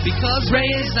volume up because Ray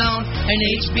is on and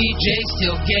HBJ's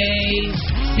still gay.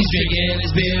 He's drinking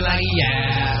his beer like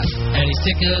yeah, and he's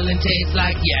tickling taste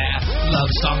like yeah.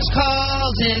 Love songs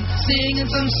calls in, singing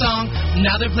some song.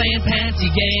 Now they're playing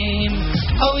panty game.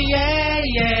 Oh yeah,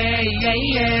 yeah, yeah,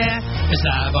 yeah. It's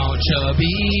live on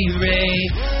Chubby Ray.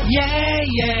 Yeah,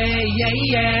 yeah, yeah,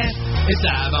 yeah. It's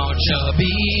live on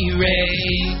Chubby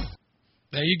Ray.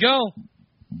 There you go.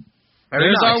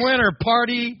 There's nice. Our winner,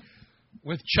 Party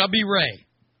with Chubby Ray,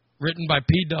 written by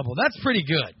P Double. That's pretty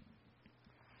good.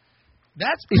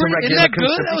 That's pretty. Isn't that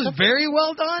good? That was very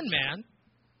well done, man.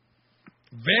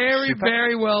 Very,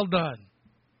 very well done.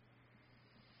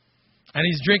 And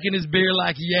he's drinking his beer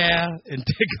like, yeah, and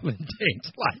tickling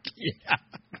taints like, yeah.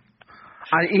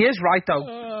 And he is right, though.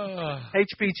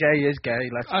 HBJ is gay.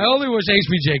 I only wish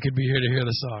HBJ could be here to hear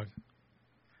the song.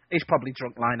 He's probably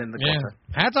drunk lying in the gutter.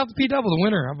 Hats off to P Double, the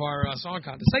winner of our song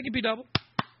contest. Thank you, P Double.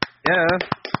 Yeah,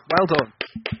 well done.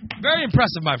 Very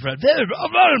impressive, my friend. Very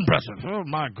impressive. Oh,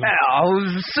 my God.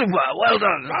 Yeah, super. Well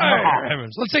done. Oh,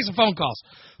 heavens. Let's take some phone calls.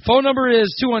 Phone number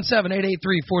is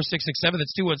 217-883-4667.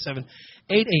 That's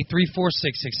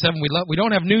 217-883-4667. We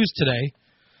don't have news today,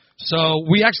 so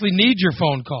we actually need your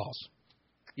phone calls.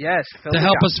 Yes. To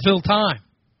help us fill time.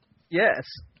 Yes.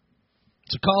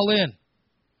 So call in.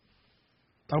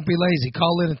 Don't be lazy.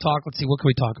 Call in and talk. Let's see. What can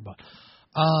we talk about?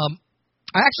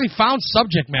 I actually found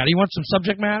subject matter. You want some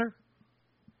subject matter?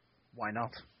 Why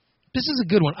not? This is a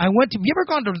good one. Have you ever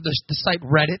gone to the site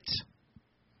Reddit?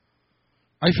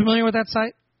 Are you familiar with that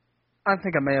site? I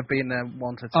think I may have been there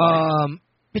once or twice.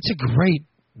 It's a great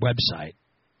website.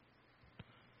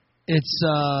 It's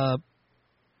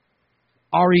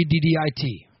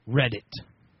REDDIT, Reddit.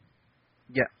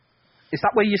 Yeah. Is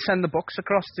that where you send the books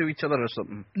across to each other or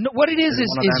something? No, what it is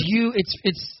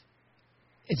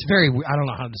it's very, I don't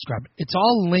know how to describe it. It's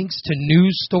all links to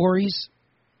news stories.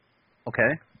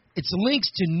 Okay. It's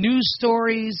links to news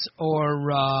stories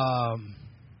or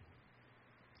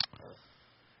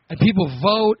and people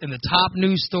vote and the top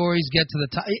news stories get to the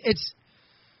top.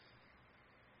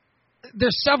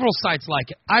 There's several sites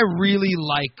like it. I really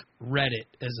like Reddit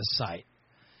as a site.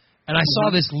 And I saw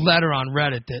this letter on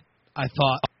Reddit that I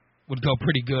thought would go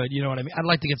pretty good. You know what I mean? I'd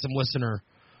like to get some listener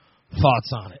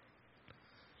thoughts on it.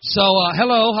 So,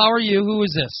 hello, how are you? Who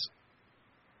is this?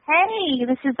 Hey,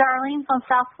 this is Darlene from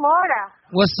South Florida.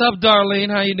 What's up,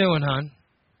 Darlene? How you doing, hon?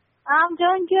 I'm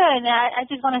doing good. I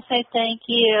just want to say thank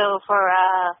you for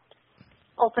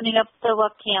opening up the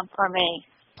webcam for me.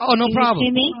 Oh, no problem. You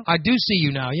see me? I do see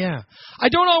you now, yeah. I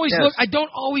don't always look at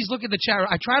the chat room.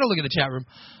 I try to look at the chat room.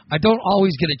 I don't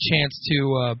always get a chance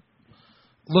to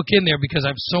look in there because I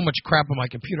have so much crap on my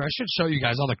computer. I should show you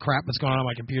guys all the crap that's going on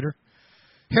my computer.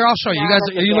 Here, I'll show you. You guys,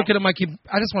 are you looking at my computer?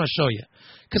 I just want to show you.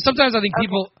 Because sometimes I think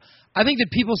that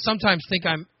people sometimes think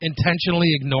I'm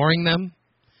intentionally ignoring them.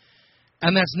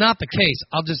 And that's not the case.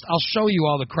 I'll show you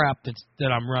all the crap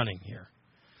that I'm running here.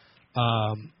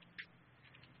 And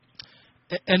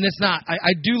it's not.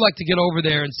 I do like to get over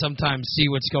there and sometimes see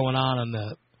what's going on in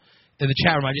the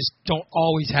chat room. I just don't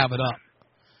always have it up.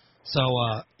 So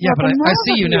but I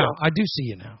see you now. I do see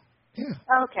you now. Yeah.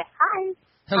 Okay. Hi.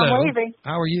 Hello. I'm waving.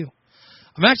 How are you?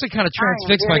 I'm actually kind of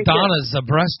transfixed by Donna's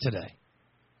breast today.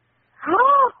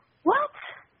 Oh, what?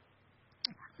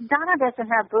 Donna doesn't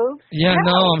have boobs. Yeah,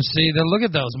 no, look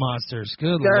at those monsters.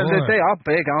 Good Lord. They are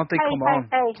big, aren't they? Come on.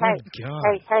 Hey,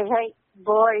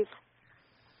 boys.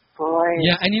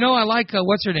 Yeah, and you know I like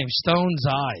what's her name, Stone's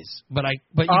eyes, but I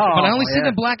only see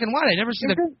the black and white. I never see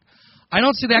I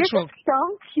don't see the actual.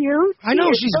 So cute. I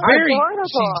know she's very. Adorable.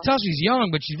 She tells she's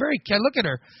young, but she's very. Look at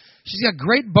her. She's got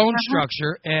great bone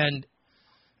structure and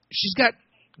she's got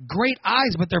great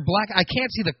eyes, but they're black. I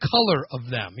can't see the color of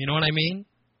them. You know what I mean?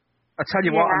 I tell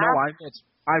you what, I know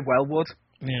I well would.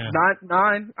 Yeah.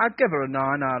 9. I'd give her a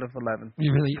 9 out of 11.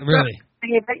 You really?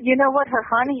 Yeah, but you know what? Her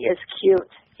honey is cute.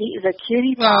 He is a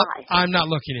cutie pie. Well, I'm not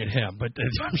looking at him, but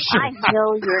I'm sure. I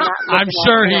know you're not looking I'm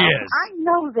sure at he him. is. I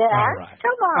know that. All right.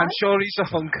 Come on. I'm sure he's a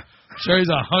hunk. Sure he's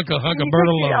a hunk of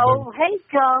Bertolone. Oh, hey,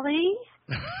 Gully.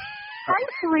 Hi,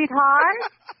 sweetheart.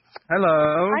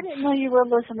 Hello. I didn't know you were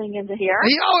listening into here.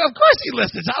 Of course he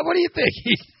listens. What do you think?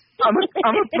 I'm a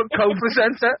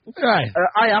co-presenter. Right.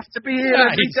 I have to be here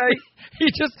every day. He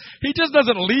just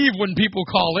doesn't leave when people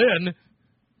call in.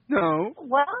 No.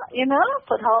 Well,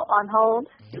 put on hold.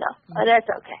 No, that's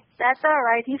okay. That's all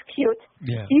right. He's cute.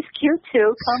 Yeah. He's cute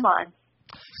too. Come on.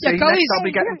 Yeah, next I'll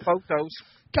be getting photos.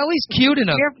 Gully's cute in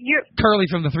a Curly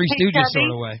from the Three Stooges Chubby.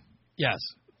 sort of way. Yes.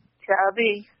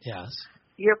 Chubby. Yes.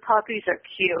 Your puppies are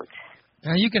cute.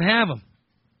 Now you can have them.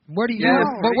 Where do you live?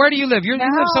 But where do you live? You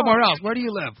live somewhere else. Where do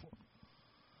you live?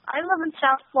 I live in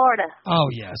South Florida. Oh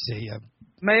yeah, see.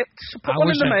 Put one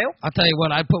in the mail. I'll tell you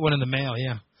what. I'd put one in the mail.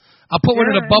 Yeah. I'll put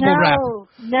one in a bubble wrap.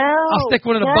 No. I'll stick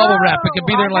one in a bubble wrap. It could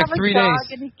be there in like 3 days. I have a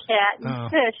dog and a cat and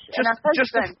fish and a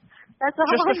husband. That's all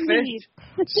I need.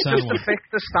 Just to fix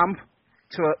the stamp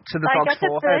to the dog's forehead. I got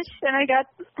the fish and I got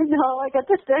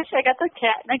the fish, I got the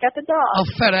cat, and I got the dog. I'll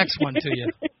FedEx one to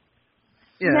you.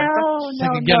 Yeah. No.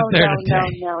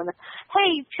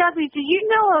 Hey, Chubby, do you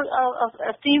know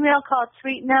a female called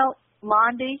Sweet Note,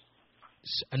 Mondi?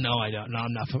 No, I don't. No,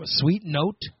 I'm not familiar. Sweet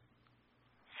Note?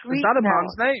 Is that a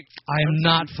man's name? I am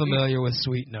not familiar with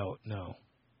Sweet Note, no.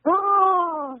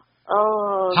 Oh,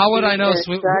 Oh. How would I know? Such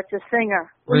a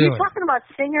singer. Were really? you talking about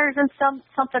singers and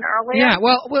something earlier? Yeah.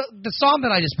 Well, the song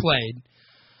that I just played,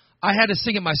 I had to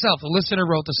sing it myself. The listener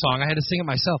wrote the song. I had to sing it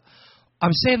myself.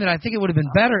 I'm saying that I think it would have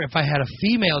been better if I had a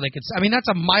female that could. I mean, that's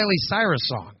a Miley Cyrus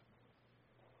song.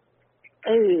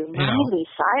 Ooh, Miley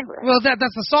Cyrus. Well, that's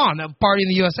the song. Party in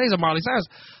the USA is a Miley Cyrus.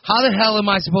 How the hell am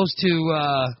I supposed to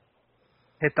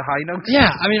hit the high notes? Yeah,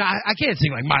 I mean, I can't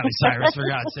sing like Miley Cyrus for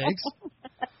God's sakes.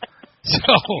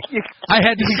 So I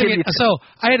had to sing it. So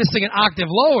I had to sing an octave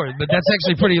lower, but that's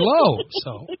actually pretty low.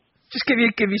 So just give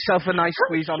yourself a nice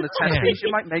squeeze on the testes.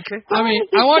 You might make it. I mean,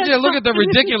 I want you to look at the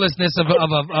ridiculousness of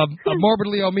a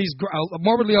morbidly obese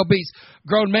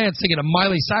grown man singing a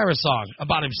Miley Cyrus song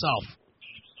about himself.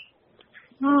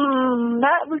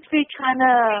 That would be kind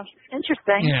of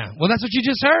interesting. Yeah. Well, that's what you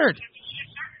just heard.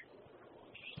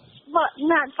 But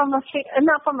not from a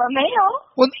male.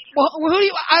 Well, who do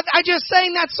you? I just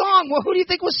sang that song. Well, who do you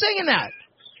think was singing that?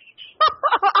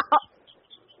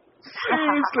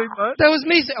 Seriously, bud. That was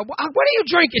me. What are you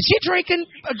drinking? Is she drinking?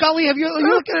 Gully, are you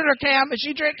looking at her cam? Is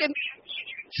she drinking?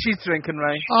 She's drinking,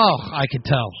 Ray. Oh, I can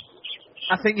tell.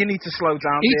 I think you need to slow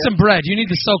down. Eat some bread. You need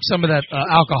to soak some of that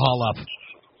alcohol up.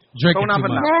 Drink it too much.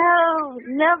 No,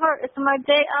 never. It's my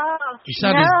day off. You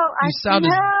sound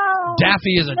as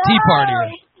daffy as a tea partier.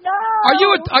 No. Are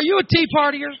you a tea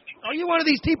partier? Are you one of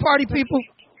these tea party people?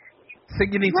 I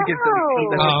think you need to give the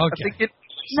liver. Oh, okay.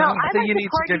 I think you need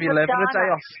to give your liver a day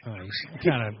off. Oh, it's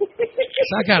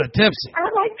not kind of tipsy.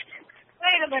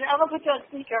 Wait a minute. I'm going to put you on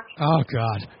speaker. Oh,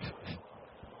 God.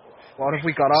 What have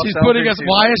we got ourselves She's putting us. into?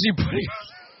 Why is she putting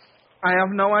us? I have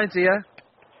no idea.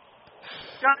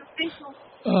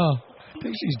 Oh, I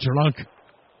think she's drunk.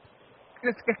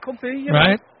 It could be, you know.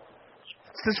 Right?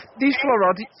 These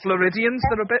Floridians,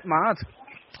 they're a bit mad.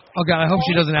 Oh, God, I hope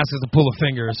she doesn't ask us to pull a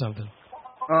finger or something.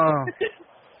 Oh.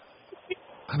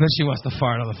 I bet she wants to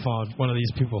fart on the phone, one of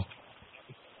these people.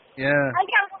 Yeah. I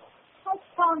got a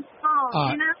phone,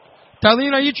 you know?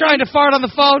 Darlene, are you trying to fart on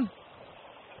the phone?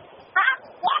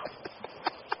 What?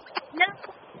 No.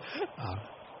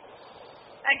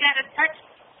 I got a touch.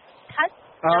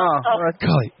 Right.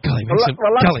 Golly,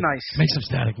 that's nice. Make some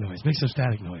static noise.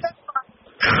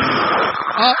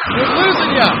 We're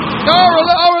losing you. No,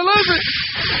 we're losing.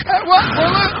 What?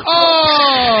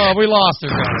 We lost her,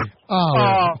 Golly.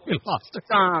 We lost her.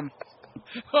 Tom.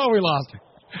 Oh, we lost her.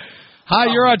 Hi,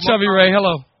 you're on Chubby Ray.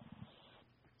 Hello.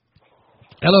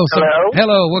 Hello.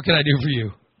 Hello. What can I do for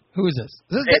you? Who is this?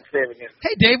 Hey, it's Dave again.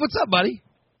 Hey, Dave. What's up, buddy?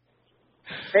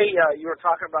 Hey, you were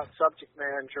talking about subject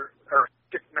matter.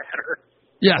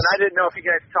 Yes. And I didn't know if you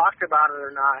guys talked about it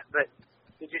or not, but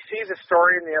did you see the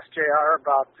story in the SJR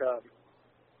about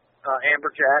Amber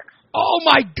Jacks? Oh,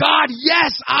 my God,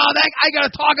 yes. I got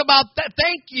to talk about that.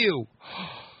 Thank you.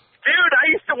 Dude, I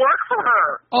used to work for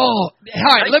her. Oh, all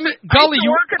right. Gully,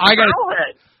 I got to.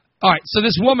 All right, so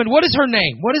this woman, what is her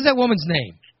name? What is that woman's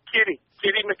name? Kitty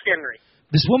McHenry.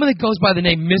 This woman that goes by the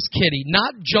name Miss Kitty,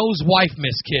 not Joe's wife,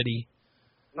 Miss Kitty.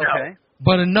 No. Okay.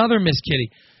 But another Miss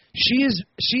Kitty. She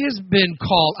has been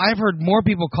called. I've heard more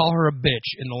people call her a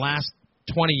bitch in the last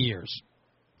 20 years.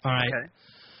 All right. Okay.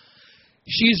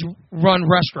 She's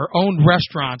owned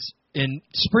restaurants in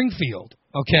Springfield.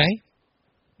 Okay.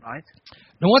 Right.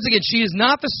 Now, once again, she is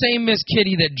not the same Miss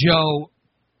Kitty that Joe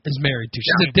is married to.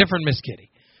 She's a different Miss Kitty.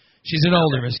 She's an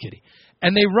older Miss Kitty.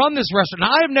 And they run this restaurant.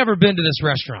 Now, I have never been to this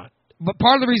restaurant, but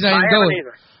part of the reason I didn't go is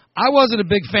I wasn't a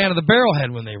big fan of the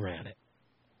Barrelhead when they ran it.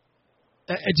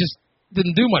 It just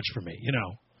didn't do much for me, you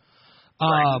know.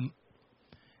 Right.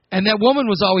 And that woman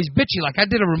was always bitchy. Like, I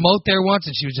did a remote there once,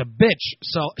 and she was a bitch.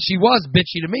 So she was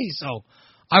bitchy to me, so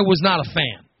I was not a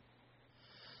fan.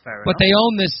 Fair but enough. They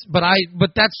own this,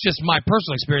 but that's just my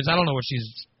personal experience. I don't know what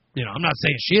she's, I'm not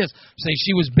saying she is. I'm saying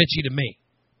she was bitchy to me.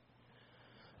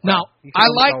 Now, I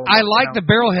like the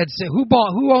Barrelhead.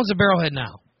 Who owns the Barrelhead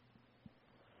now?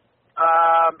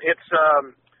 It's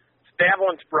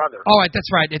Stavelin's brother. Oh, right,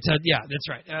 that's right. That's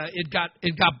right. It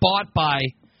got bought by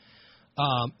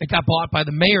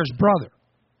the mayor's brother,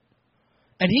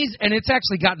 and it's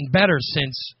actually gotten better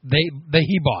since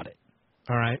he bought it.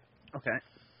 All right. Okay.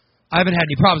 I haven't had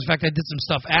any problems. In fact, I did some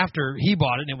stuff after he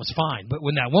bought it, and it was fine. But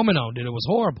when that woman owned it, it was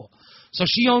horrible. So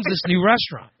she owns this new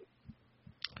restaurant,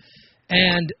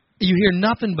 and you hear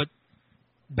nothing but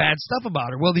bad stuff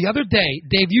about her. Well, the other day,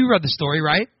 Dave, you read the story,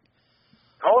 right?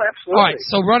 Oh, absolutely. All right,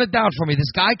 so run it down for me.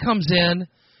 This guy comes in.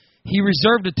 He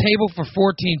reserved a table for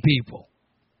 14 people.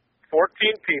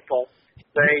 14 people.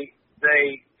 They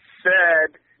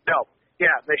said, no.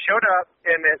 Yeah, they showed up,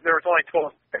 and there was only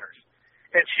 12 chairs.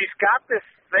 And she's got this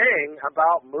thing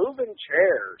about moving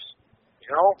chairs,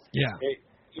 you know? Yeah.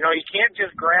 you know, you can't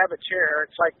just grab a chair.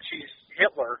 It's like she's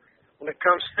Hitler when it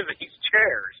comes to these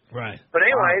chairs. Right. But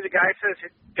anyway, the guy says,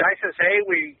 hey,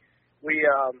 we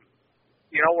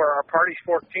you know, our party's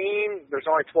 14. There's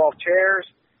only 12 chairs.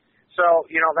 So,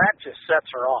 you know, that just sets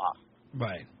her off.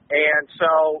 Right. And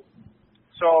so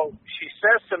she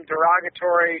says some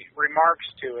derogatory remarks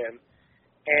to him,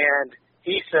 and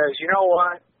he says, you know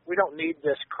what? We don't need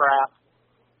this crap.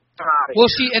 Well,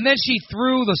 then she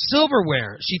threw the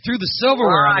silverware. She threw the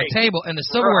silverware on the table, and the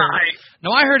silverware. Right.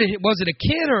 No, I heard it. Was it a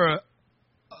kid or a?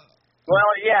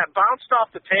 Well, yeah, it bounced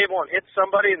off the table and hit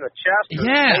somebody in the chest.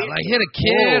 Yeah, like hit a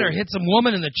kid or hit some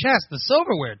woman in the chest. The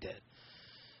silverware did.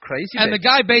 Crazy. And the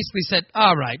guy basically said,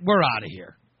 "All right, we're out of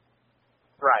here."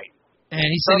 Right. And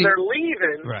he so said, they're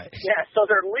leaving. Right. Yeah, so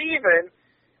they're leaving,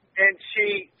 and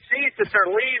she sees that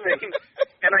they're leaving,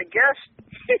 and I guess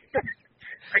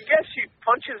she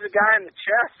punches the guy in the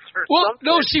chest or something.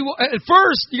 No, at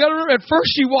first, you got to remember, at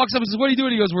first she walks up and says, what are you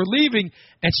doing? He goes, we're leaving,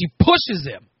 and she pushes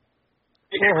him.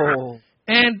 Yeah.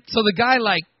 And so the guy,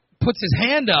 like, puts his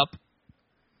hand up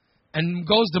and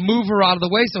goes to move her out of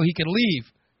the way so he can leave.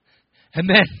 And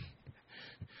then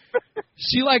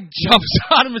she, like, jumps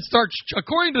on him and starts,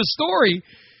 according to the story,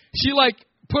 she, like,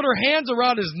 put her hands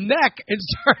around his neck and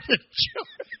started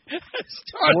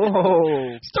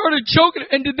choking.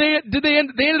 And they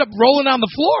ended up rolling on the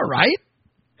floor, right?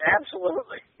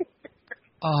 Absolutely.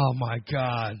 Oh my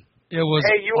God! It was.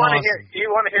 Hey, you want to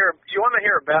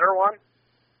hear a better one?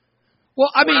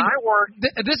 Well, I mean, I worked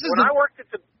at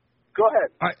the. Go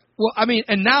ahead. All right, well, I mean,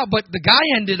 but the guy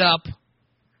ended up.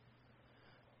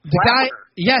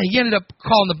 He ended up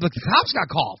calling the cops. Got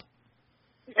called.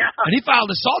 Yeah. And he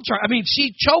filed assault charge. I mean,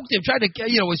 she choked him,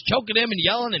 was choking him and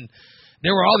yelling, and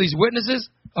there were all these witnesses.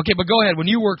 Okay, but go ahead. When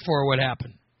you worked for her, what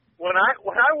happened? When I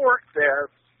worked there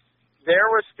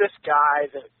was this guy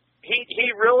that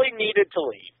he really needed to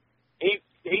leave.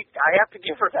 I have to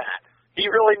give her that. He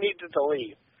really needed to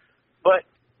leave. But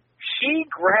she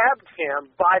grabbed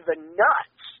him by the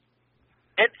nuts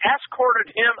and escorted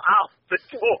him out the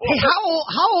door. Hey,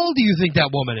 how old do you think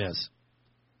that woman is?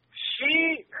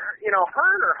 She, her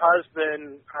and her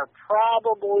husband are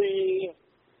probably,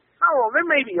 I don't know, they're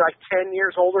maybe like 10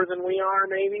 years older than we are,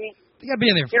 maybe. They got to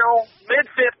be in their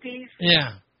mid-50s.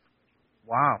 Yeah.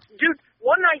 Wow. Dude,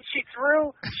 one night she threw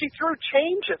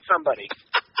change at somebody.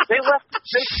 They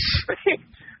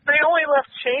only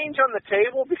left change on the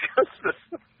table because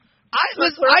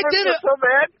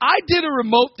I did a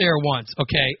remote there once,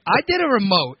 okay? I did a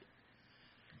remote,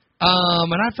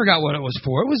 and I forgot what it was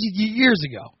for. It was years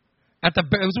ago. It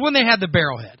was when they had the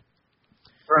Barrelhead.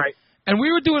 Right. And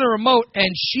we were doing a remote,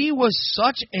 and she was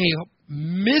such a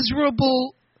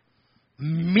miserable,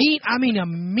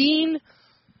 mean.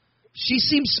 She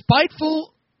seemed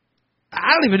spiteful.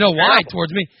 I don't even know why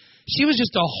towards me. She was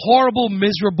just a horrible,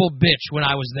 miserable bitch when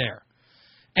I was there.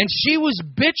 And she was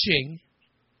bitching,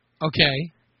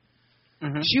 okay?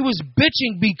 Mm-hmm. She was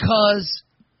bitching because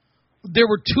there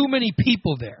were too many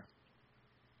people there.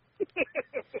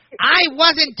 I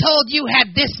wasn't told you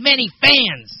had this many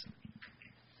fans.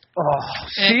 Oh,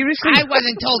 seriously? I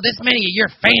wasn't told this many of your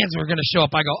fans were going to show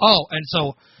up. I go, and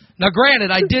so, now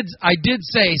granted, I did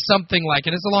say something like,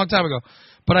 and it's a long time ago,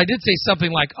 but I did say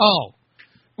something like,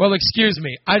 well, excuse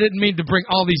me, I didn't mean to bring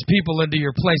all these people into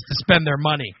your place to spend their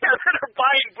money. They're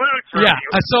buying boots from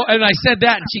you. And I said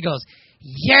that, and she goes,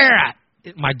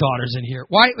 my daughter's in here.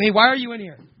 Why are you in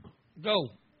here? Go.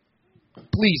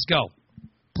 Please, go.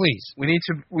 Please. We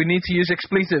need to use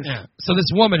expletives. Yeah. So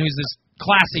this woman, who's this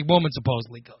classy woman,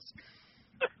 supposedly goes,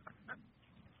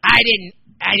 I didn't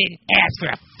ask for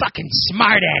a fucking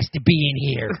smartass to be in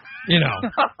here.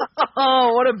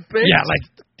 Oh, what a bitch. Yeah,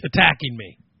 like attacking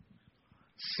me.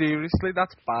 Seriously,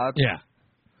 that's bad. Yeah.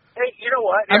 Hey, you know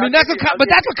what? I mean, that's what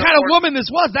kind of woman this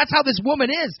was. That's how this woman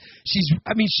is. She's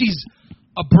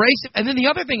abrasive. And then the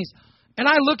other thing is, and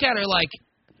I look at her like,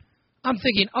 I'm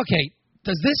thinking, okay,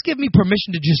 does this give me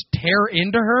permission to just tear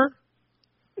into her?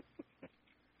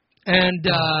 And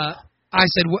I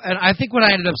said, and I think what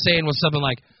I ended up saying was something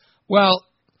like, well,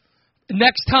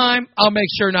 next time I'll make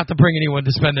sure not to bring anyone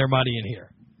to spend their money in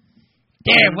here.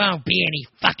 There won't be any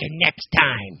fucking next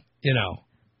time,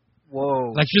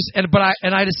 Whoa. Like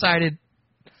I decided,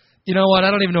 you know what?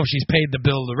 I don't even know if she's paid the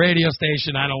bill of the radio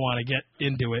station. I don't want to get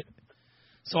into it,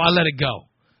 so I let it go.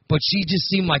 But she just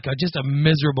seemed like just a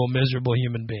miserable, miserable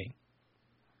human being.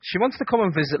 She wants to come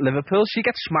and visit Liverpool. She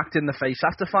gets smacked in the face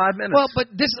after 5 minutes. Well,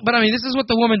 but this is what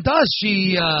the woman does.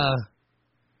 She,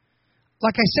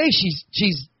 like I say,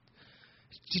 she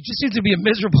just seems to be a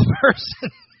miserable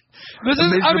person.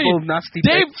 nasty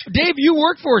bitch. Dave, you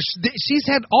work for her. She's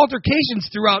had altercations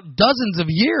throughout dozens of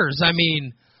years. I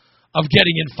mean, of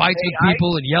getting in fights with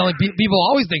people and yelling. People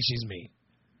always think she's mean.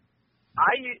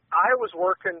 I was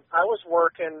working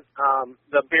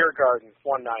the beer garden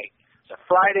one night. It's a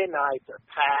Friday night. They're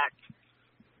packed,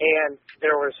 and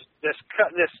there was this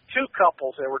two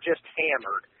couples that were just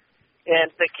hammered,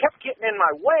 and they kept getting in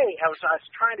my way. I was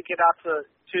trying to get out to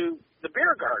the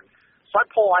beer garden, so I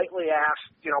politely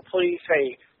asked, please,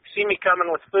 hey, see me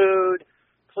coming with food,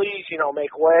 please,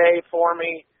 make way for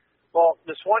me. Well,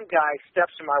 this one guy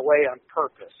steps in my way on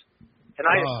purpose, and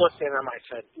I just looked at him. I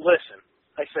said, listen,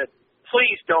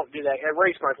 please don't do that. I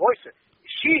raised my voice.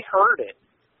 She heard it,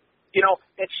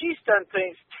 and she's done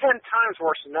things 10 times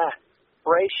worse than that.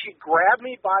 Ray, she grabbed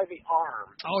me by the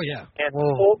arm. Oh, yeah. And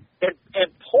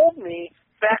pulled me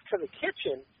back to the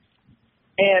kitchen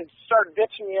and started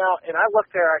bitching me out. And I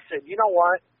looked there. I said, you know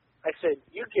what? I said,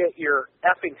 you get your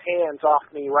effing hands off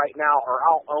me right now or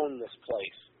I'll own this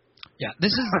place. Yeah,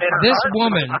 this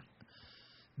woman.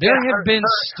 There have been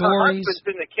stories. Her husband's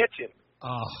in the kitchen.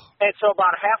 Oh. And so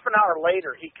about half an hour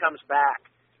later, he comes back,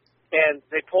 and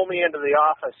they pull me into the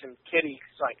office, and Kitty's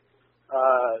like,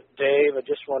 Dave, I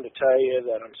just wanted to tell you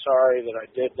that I'm sorry that I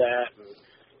did that,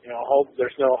 and I hope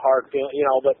there's no hard feeling,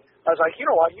 But I was like, you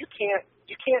know what? You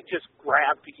can't just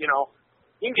grab, you can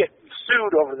get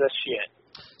sued over this shit.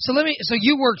 So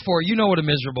you worked for, what a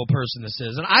miserable person this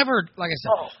is. And I've heard, like I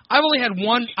said, I've only had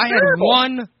one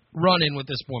run-in with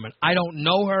this woman. I don't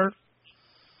know her.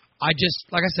 I just,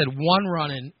 like I said, one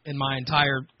run-in in my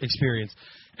entire experience.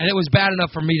 And it was bad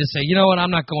enough for me to say, you know what,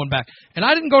 I'm not going back. And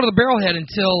I didn't go to the Barrelhead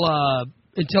until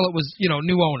it was,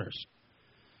 new owners.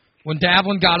 When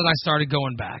Davlin got it, I started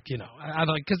going back, I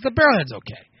like, because the Barrelhead's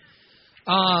okay.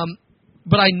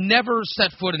 But I never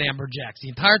set foot in Amber Jack's. The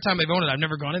entire time I've owned it, I've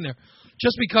never gone in there.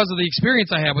 Just because of the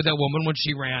experience I had with that woman when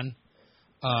she ran,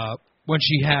 when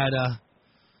she had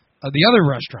the other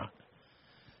restaurant.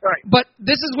 Right. But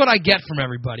this is what I get from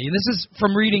everybody. And this is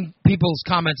from reading people's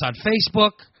comments on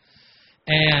Facebook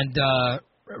and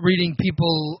reading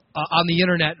people on the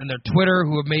Internet and their Twitter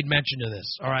who have made mention of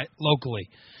this, all right, locally.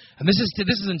 And this is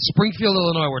in Springfield,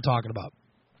 Illinois we're talking about.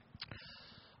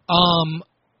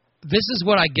 This is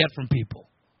what I get from people.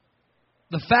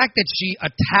 The fact that she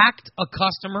attacked a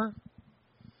customer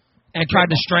and tried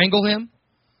to strangle him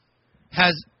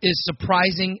is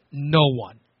surprising no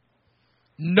one.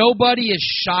 Nobody is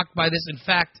shocked by this. In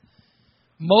fact,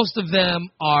 most of the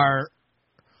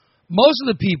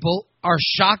people are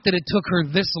shocked that it took her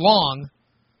this long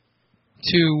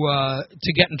to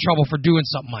get in trouble for doing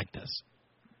something like this.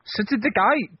 So did the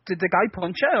guy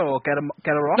punch her or get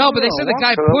her off? No, but they said the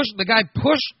guy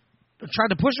tried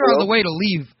to push her out of the way to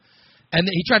leave, and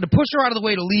he tried to push her out of the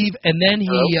way to leave, and then he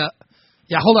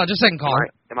yeah, hold on just a second, caller.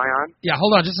 Am I on? Yeah,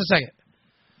 hold on just a second.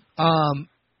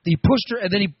 He pushed her,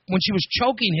 and then when she was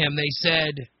choking him, they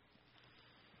said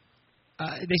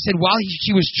while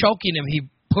she was choking him, he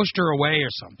pushed her away or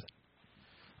something,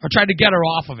 or tried to get her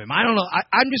off of him. I don't know.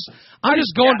 I'm just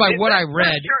going by what I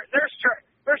read.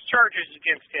 There's charges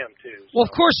against him too. So. Well,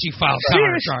 of course she filed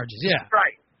counter charges. Yeah.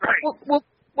 Right. Well,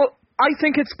 I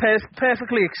think it's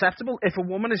perfectly acceptable if a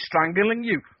woman is strangling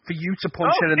you for you to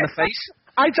punch her in the face.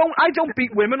 I don't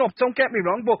beat women up. Don't get me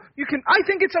wrong, but you can. I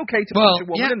think it's okay to punch a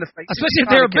woman in the face, especially if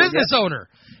they're a business owner.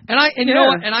 And you know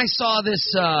what? And I saw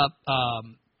this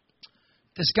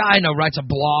this guy I know writes a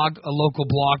local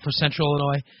blog for Central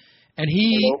Illinois, and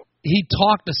he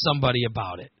talked to somebody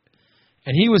about it,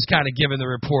 and he was kind of giving the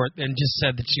report and just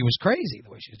said that she was crazy the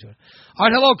way she was doing it. All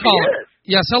right, hello, caller.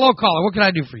 Yes, hello, caller. What can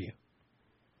I do for you?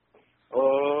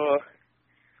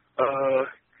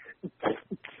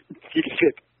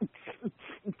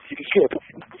 You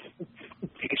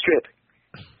can strip.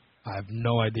 I have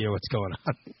no idea what's going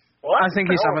on. What? I think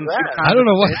he's having. I don't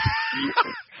know what.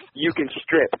 You can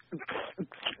strip.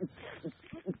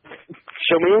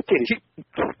 Show me your titties.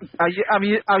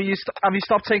 Have you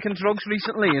stopped taking drugs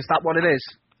recently? Is that what it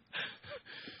is?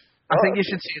 I think you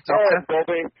should see a doctor.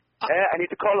 Bobby. I need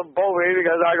to call him Bobby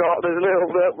because I got this little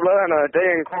bit blood and a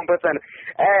dang compass and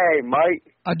hey, mate.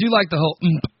 I do like the whole.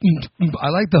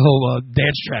 I like the whole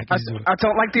dance track he's doing. I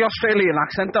don't like the Australian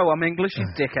accent though. I'm English, you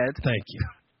dickhead. Thank you.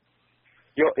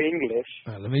 You're English.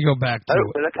 All right, let me go back to.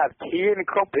 Let's have tea and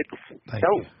crumpets.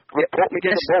 Don't report me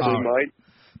to the Bobby, mate.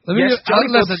 Let me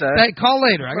call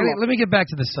later. Let me get back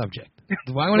to the subject.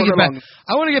 I want to get back.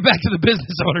 I want to get back to the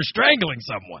business owner strangling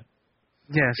someone.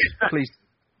 Yes, please.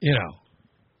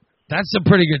 That's some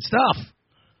pretty good stuff.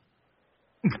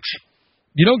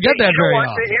 You don't get that very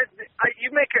often.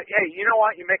 You know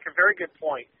what? You make a very good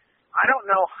point. I don't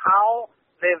know how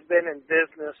they've been in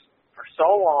business for for so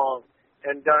long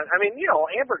and done. I mean,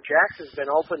 Amber Jacks has been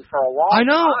open for a long time. I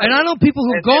know, and I know people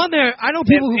who've gone there. I know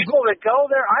people that go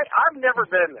there. I've never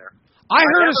been there. I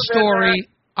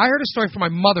heard a story from my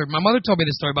mother. My mother told me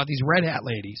this story about these Red Hat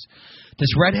ladies.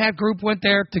 This Red Hat group went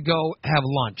there to go have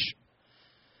lunch.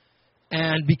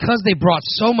 And because they brought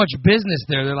so much business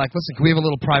there, they're like, listen, can we have a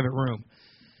little private room?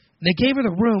 And they gave her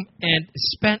the room and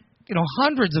spent,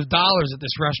 hundreds of dollars at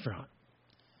this restaurant.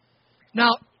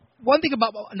 Now, one thing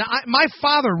about my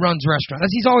father runs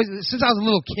restaurants. He's always, since I was a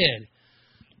little kid,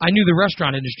 I knew the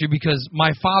restaurant industry because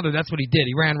my father, that's what he did.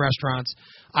 He ran restaurants.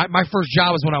 My first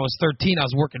job was when I was 13. I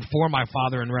was working for my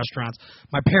father in restaurants.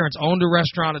 My parents owned a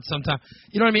restaurant at some time.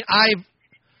 You know what I mean?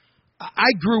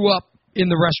 I grew up in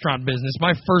the restaurant business.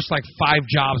 My first 5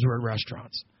 jobs were at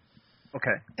restaurants.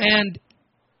 Okay. And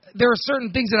there are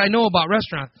certain things that I know about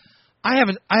restaurants. I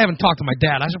haven't talked to my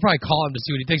dad. I should probably call him to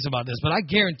see what he thinks about this. But I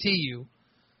guarantee you,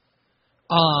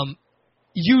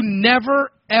 you never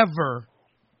ever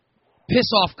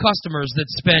piss off customers that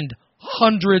spend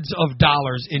hundreds of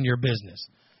dollars in your business.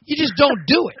 You just don't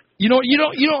do it. You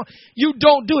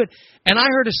don't do it. And I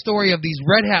heard a story of these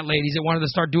Red Hat ladies that wanted to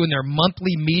start doing their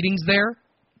monthly meetings there.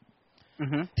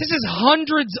 Mm-hmm. This is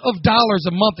hundreds of dollars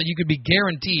a month that you could be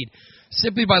guaranteed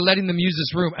simply by letting them use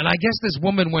this room. And I guess this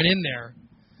woman went in there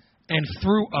and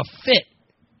threw a fit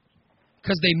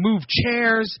because they moved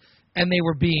chairs and they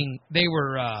weren't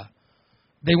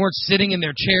sitting in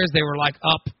their chairs. They were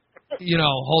up,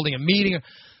 holding a meeting,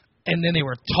 and then they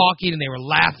were talking and they were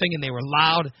laughing and they were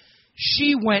loud.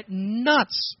 She went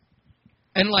nuts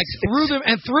and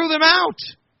threw them out.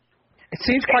 It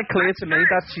seems quite clear to me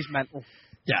that she's mental.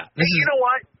 Yeah. You know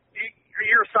what?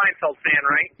 You're a Seinfeld fan,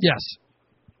 right? Yes.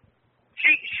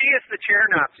 She is the chair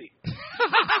Nazi.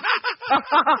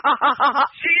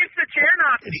 She is the chair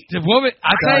Nazi. The woman,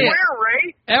 I tell you,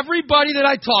 Ray. everybody that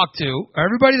I talk to, or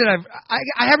everybody that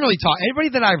I haven't really talked, anybody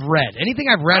that I've read,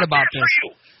 anything I've read about this,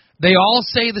 they all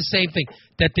say the same thing,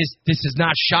 that this does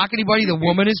not shock anybody. The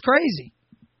woman is crazy.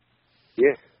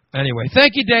 Yeah. Anyway,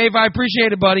 thank you, Dave. I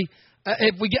appreciate it, buddy.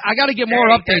 I got to get more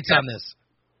updates on this.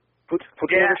 Put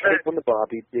another shrimp on the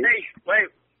barbie, Dave. Hey, wait.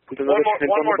 Put another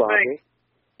shrimp on the barbie.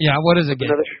 Yeah, what is it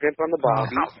again? Another shrimp on the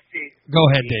barbie. Go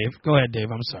ahead, Dave.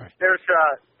 I'm sorry. There's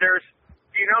there's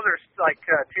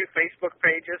two Facebook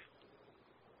pages.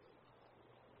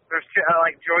 There's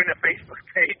join a Facebook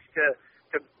page to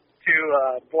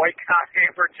boycott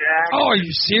Amber Jacks. Oh, are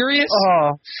you serious?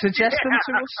 Oh, suggest them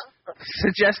to us.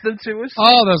 Suggest them to us.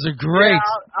 Oh, those are great.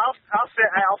 Yeah,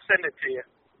 I'll send it to you.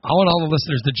 I want all the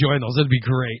listeners to join those. That'd be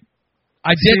great.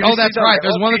 I did. Oh, that's right.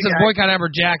 There's one that says boycott Amber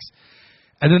Jacks.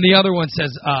 And then the other one says,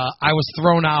 I was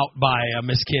thrown out by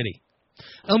Miss Kitty.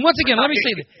 And once again, let me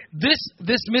say this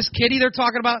Miss Kitty they're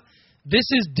talking about, this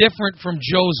is different from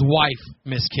Joe's wife,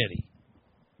 Miss Kitty.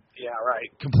 Yeah, right.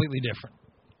 Completely different.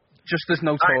 Just as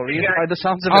notorious by the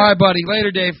sounds of it. All right, buddy.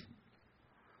 Later, Dave.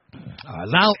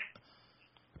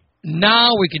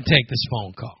 Now we can take this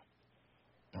phone call.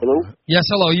 Hello? Yes,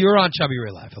 hello. You're on Chubby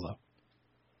Real Life. Hello.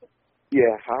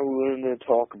 Yeah, I wanted to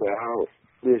talk about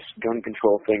this gun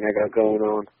control thing I got going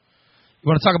on. You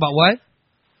want to talk about what?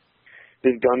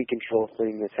 This gun control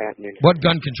thing that's happening. What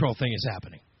gun control thing is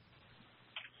happening?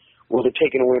 Well, they're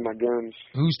taking away my guns.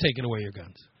 Who's taking away your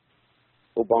guns?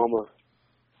 Obama.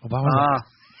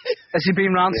 Has he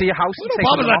been round to your house?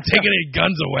 Obama's not taking any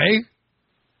guns away.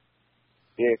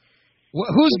 Yeah.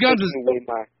 Whose guns is...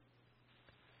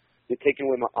 They're taking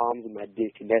away my arms and my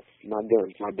dick, and that's my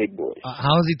guns, my big boys.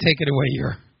 How is he taking away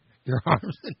your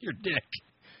arms and your dick?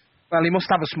 Well, he must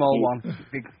have a small one.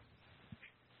 Big.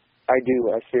 I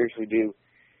do. I seriously do.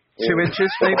 2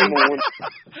 inches, maybe.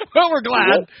 Well, we're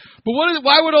glad. But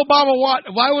why would Obama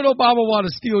want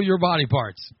to steal your body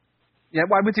parts? Yeah,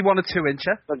 why would he want a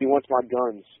 2-incher? Because he wants my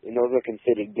guns, and those are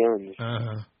considered guns.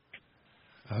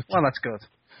 Okay. Well, that's good.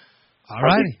 All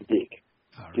right. How big's your dick?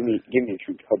 Right. Give me the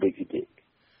truth. How big's your dick?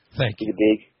 Thank you. Is it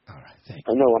big? All right, thank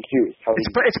you. I know, I'm serious.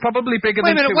 It's probably bigger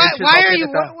than 2 inches. Why are you...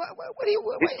 What are you...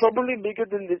 It's probably bigger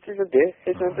than this is a dick.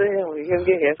 It's something else. You can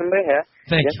get here, somebody here.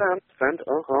 Thank you. Yes, I understand.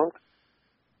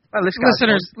 Well,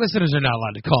 listeners are not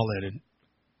allowed to call in and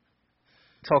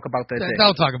talk about their dick.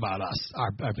 Don't talk about us,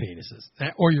 our penises,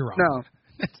 or your own.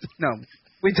 No.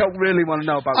 We don't really want to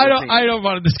know about I don't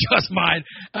want to discuss mine.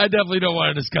 I definitely don't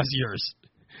want to discuss yours.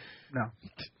 No.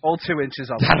 All 2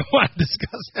 inches of it. I don't want to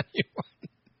discuss anyone.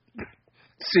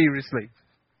 Seriously.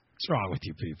 What's wrong with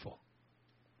you people?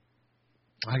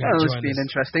 It's been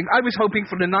interesting. I was hoping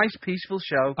for a nice, peaceful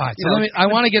show. All right, so I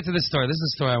want to get to this story. This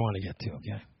is the story I want to get to,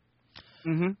 okay?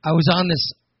 Mm-hmm. I was on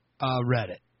this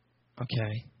Reddit,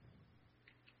 okay?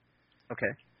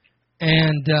 Okay.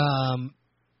 And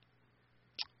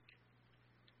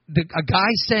a guy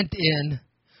sent in.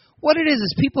 What it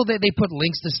is people they put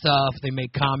links to stuff. They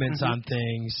make comments on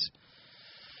things,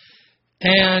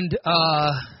 and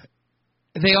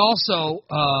they also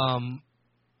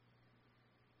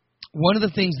one of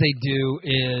the things they do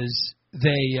is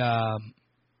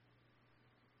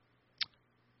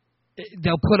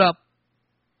they'll put up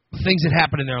things that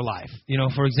happen in their life. You know,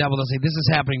 for example, they'll say, "This is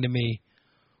happening to me.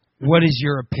 What is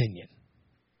your opinion?"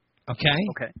 Okay?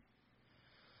 Okay.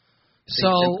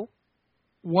 So,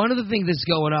 one of the things that's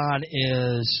going on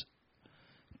is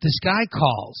this guy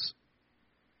calls,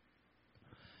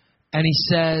 and he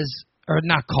says, or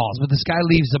not calls, but this guy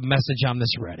leaves a message on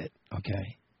this Reddit,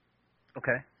 okay?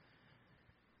 Okay.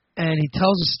 And he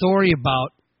tells a story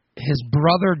about his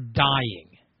brother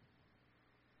dying.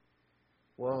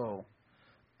 Whoa.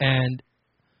 And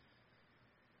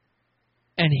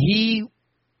he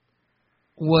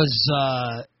was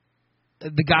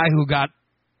the guy who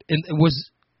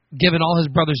was given all his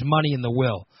brother's money in the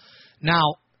will.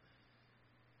 Now,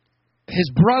 his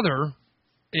brother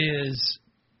is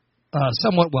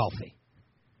somewhat wealthy.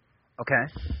 Okay.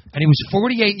 And he was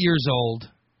 48 years old,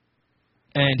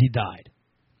 and he died.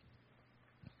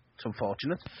 It's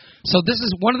unfortunate. So this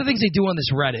is one of the things they do on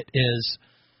this Reddit is,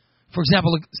 for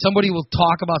example, somebody will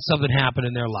talk about something that happened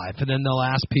in their life, and then they'll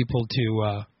ask people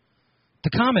to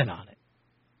comment on it.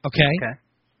 Okay? Okay.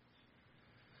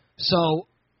 So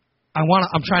I'm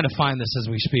trying to find this as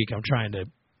we speak. I'm trying to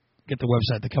get the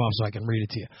website to come up so I can read it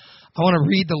to you. I want to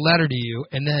read the letter to you,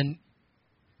 and then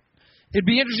it'd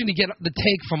be interesting to get the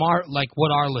take from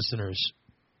what our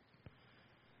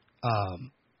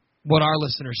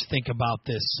listeners think about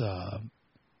this.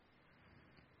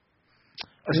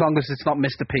 As long as it's not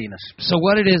Mr. Penis. So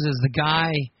what it is the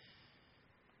guy,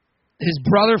 his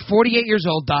brother, 48 years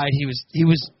old, died. He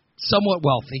was somewhat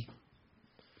wealthy.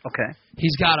 Okay.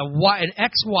 He's got an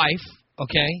ex-wife,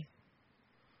 okay,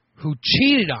 who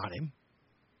cheated on him.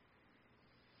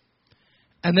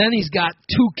 And then he's got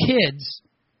 2 kids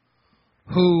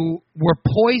who were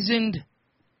poisoned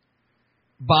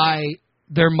by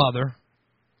their mother.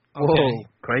 Okay. Whoa,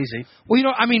 crazy. Well,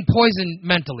 poisoned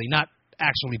mentally, not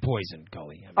actually poisoned,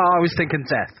 Gully. I was thinking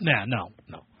death. Nah, no.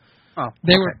 Oh,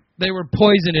 they were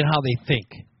poisoned in how they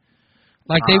think.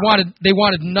 Like they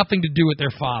wanted nothing to do with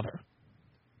their father.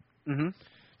 Mm-hmm.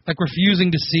 Like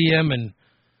refusing to see him, and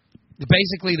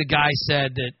basically the guy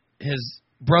said that his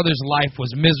brother's life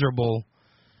was miserable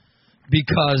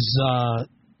because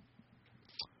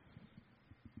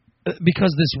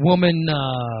this woman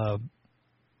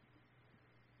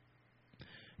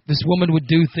would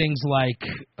do things like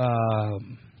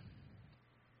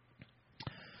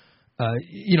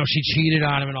she cheated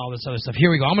on him and all this other stuff. Here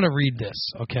we go. I'm going to read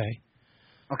this, okay?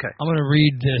 Okay. I'm going to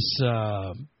read this,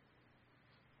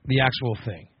 the actual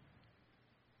thing.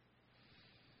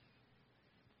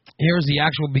 Here's the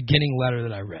actual beginning letter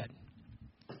that I read.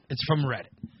 It's from Reddit.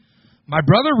 My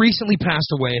brother recently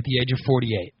passed away at the age of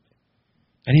 48,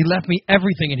 and he left me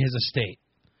everything in his estate.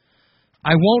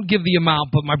 I won't give the amount,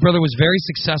 but my brother was very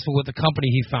successful with the company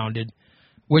he founded,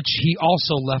 which he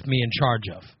also left me in charge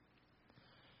of.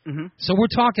 Mm-hmm. So we're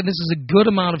talking, this is a good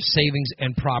amount of savings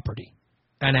and property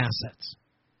and assets.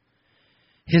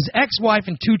 His ex-wife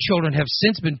and 2 children have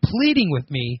since been pleading with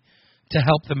me to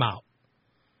help them out.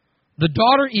 The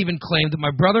daughter even claimed that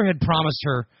my brother had promised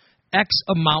her X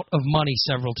amount of money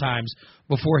several times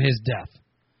before his death.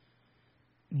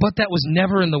 But that was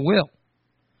never in the will.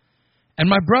 And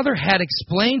my brother had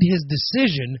explained his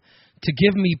decision to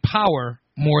give me power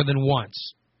more than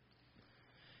once.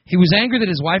 He was angry that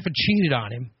his wife had cheated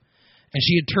on him, and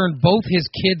she had turned both his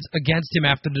kids against him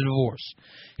after the divorce.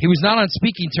 He was not on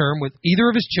speaking term with either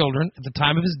of his children at the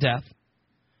time of his death.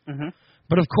 Mm-hmm.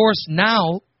 But of course,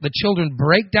 now the children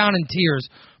break down in tears,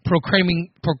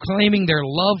 proclaiming their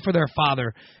love for their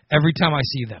father every time I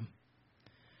see them.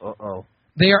 Uh-oh.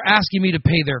 They are asking me to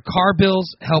pay their car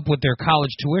bills, help with their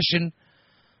college tuition,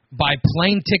 buy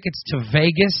plane tickets to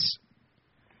Vegas,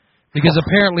 because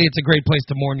apparently it's a great place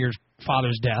to mourn your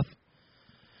father's death.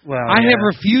 Well, I have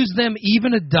refused them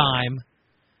even a dime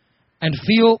and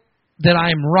feel that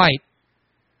I am right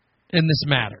in this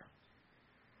matter.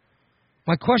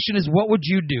 My question is, what would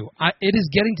you do? It is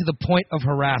getting to the point of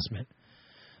harassment.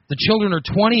 The children are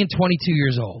 20 and 22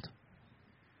 years old.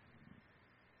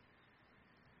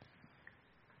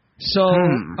 So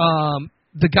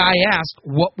the guy asked,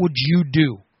 what would you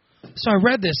do? So I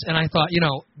read this, and I thought,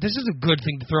 this is a good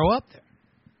thing to throw up there.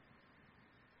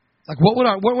 Like, what would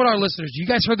our listeners do? You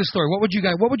guys heard the story. What would you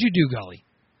do, Gully?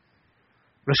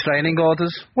 Restraining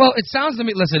orders? Well, it sounds to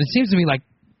me, it seems to me like,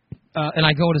 and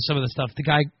I go into some of the stuff, the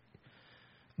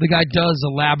guy does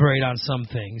elaborate on some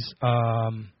things.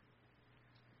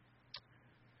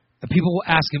 people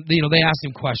ask him, they asked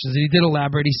him questions, and he did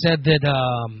elaborate. He said that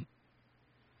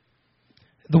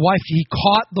he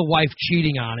caught the wife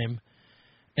cheating on him,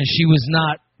 and she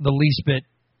wasn't the least bit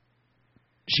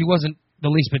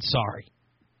sorry.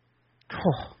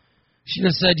 She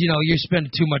just said, you're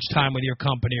spending too much time with your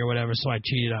company or whatever, so I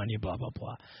cheated on you, blah, blah,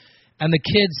 blah. And the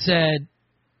kids said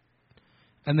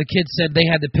they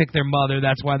had to pick their mother,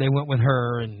 that's why they went with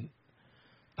her, and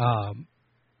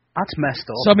that's messed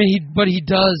up. So, I mean,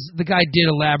 the guy did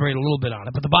elaborate a little bit on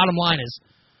it, but the bottom line is,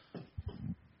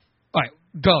 all right,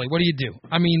 Gully, what do you do?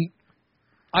 I mean,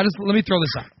 let me throw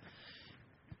this out.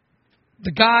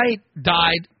 The guy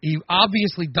died. He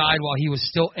obviously died while he was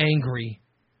still angry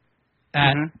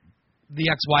at the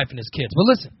ex-wife and his kids. But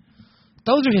listen,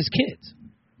 those are his kids.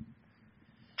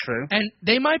 True. And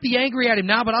they might be angry at him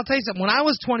now, but I'll tell you something. When I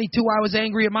was 22, I was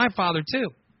angry at my father,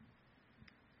 too.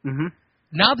 Mm-hmm.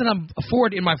 Now that I'm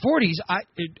in my 40s,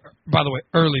 by the way,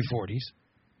 early 40s.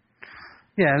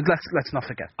 Yeah, let's not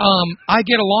forget. I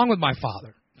get along with my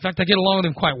father. In fact, I get along with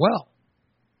him quite well.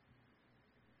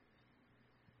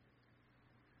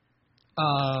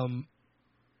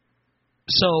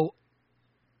 So,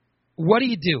 what do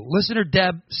you do? Listener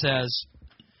Deb says,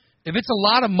 if it's a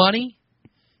lot of money,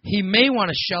 he may want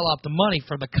to shell out the money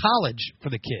for the college for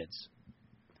the kids.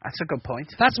 That's a good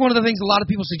point. That's one of the things a lot of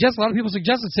people suggest. A lot of people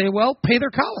suggest and say, well, pay their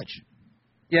college.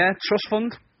 Yeah, trust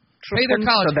fund. Pay their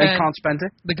college. So they can't spend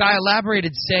it. The guy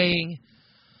elaborated saying,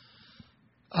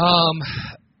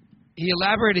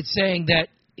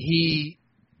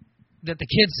 that the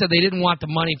kids said they didn't want the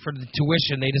money for the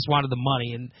tuition, they just wanted the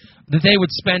money, and that they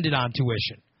would spend it on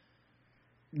tuition.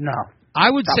 No.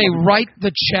 I would say write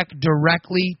the check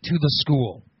directly to the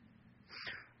school.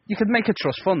 You could make a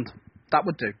trust fund. That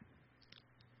would do.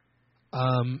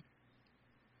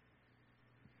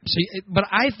 But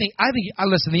I think.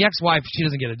 Listen, the ex-wife, she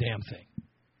doesn't get a damn thing.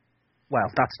 Well,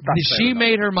 that's she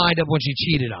made her mind up when she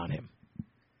cheated on him.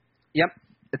 Yep,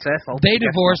 it's her fault. They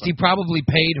divorced. He probably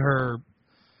paid her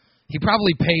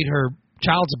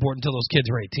child support until those kids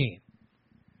were 18.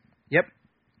 Yep.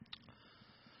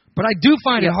 But I do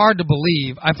find it hard to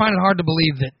believe. I find it hard to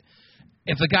believe that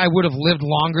if the guy would have lived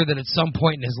longer than at some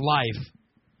point in his life,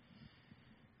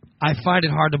 I find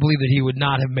it hard to believe that he would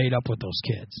not have made up with those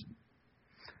kids.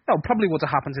 No, probably would have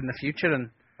happened in the future, and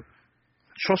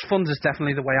trust funds is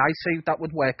definitely the way I see that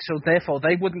would work. So therefore,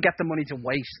 they wouldn't get the money to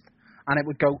waste, and it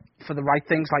would go for the right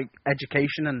things like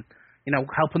education and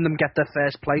helping them get their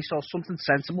first place or something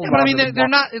sensible. Yeah, but I mean, they're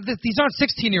not. These aren't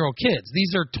 16-year-old kids.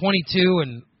 These are 22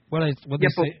 and what they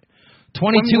say,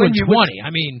 22 and 20. I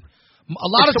mean, a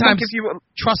lot of times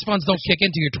trust funds don't kick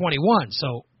into your 21.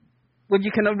 So. Well,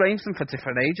 you can arrange them for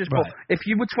different ages, but if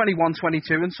you were 21,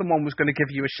 22 and someone was going to give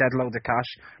you a shed load of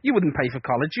cash, you wouldn't pay for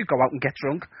college. You'd go out and get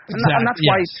drunk. Exactly. And that's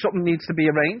why something needs to be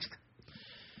arranged.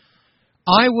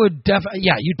 I would definitely,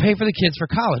 you'd pay for the kids for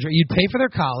college, or you'd pay for their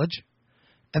college,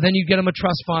 and then you'd get them a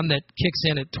trust fund that kicks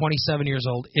in at 27 years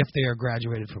old if they are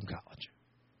graduated from college.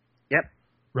 Yep.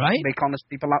 Right? Make honest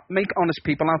people out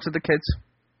of the kids.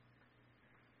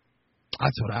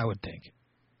 That's what I would think.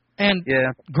 And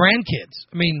grandkids.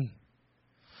 I mean,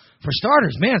 for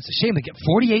starters, man, it's a shame to get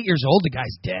 48 years old, the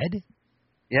guy's dead.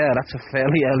 Yeah, that's a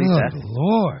fairly early death. Good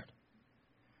Lord.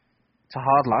 It's a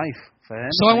hard life for him.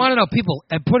 So I want to know, people,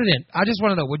 and put it in. I just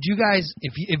want to know, would you guys,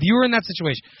 if you were in that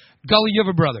situation, Gully, you have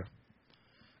a brother.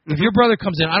 If your brother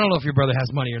comes in, I don't know if your brother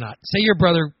has money or not. Say your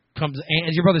brother comes,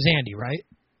 and your brother's Andy, right?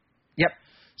 Yep.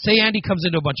 Say Andy comes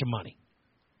into a bunch of money.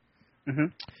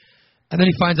 Mm-hmm. And then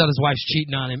he finds out his wife's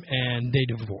cheating on him, and they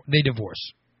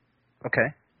divorce.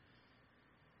 Okay.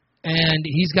 And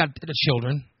he's got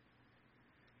children.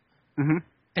 Mm-hmm.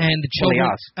 And the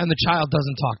child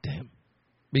doesn't talk to him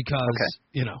because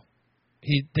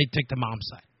they take the mom's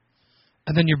side.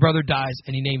 And then your brother dies,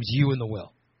 and he names you in the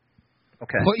will.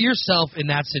 Okay. Put yourself in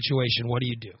that situation. What do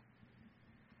you do?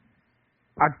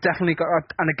 I've definitely got,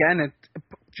 and again,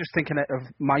 just thinking of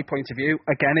my point of view,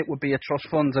 again, it would be a trust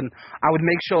fund, and I would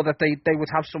make sure that they would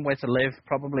have somewhere to live,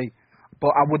 probably.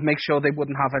 But I would make sure they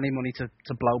wouldn't have any money to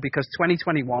blow, because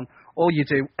 2021,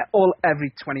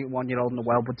 every 21-year-old in the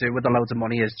world would do with a load of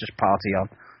money is just party on.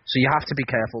 So you have to be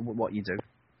careful with what you do.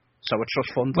 So a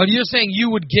trust fund. But you're saying you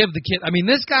would give the kid. I mean,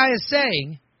 this guy is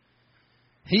saying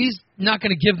he's not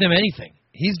going to give them anything.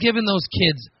 He's giving those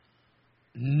kids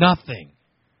nothing.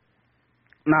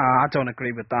 Nah, I don't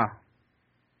agree with that.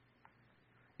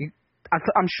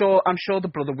 I'm sure the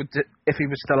brother would, if he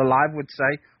was still alive, would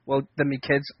say, "Well, then me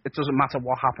kids, it doesn't matter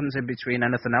what happens in between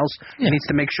anything else. He needs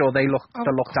to make sure they're looked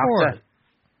after."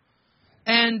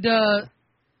 And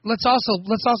let's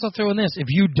also throw in this: if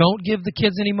you don't give the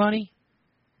kids any money,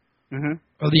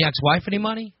 or the ex-wife any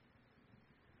money,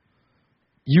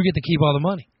 you get to keep all the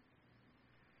money.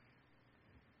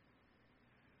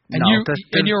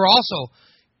 And you're also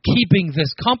keeping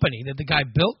this company that the guy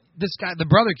built. The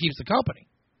brother keeps the company.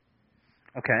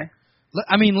 Okay.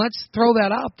 I mean, let's throw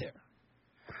that out there.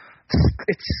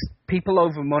 It's people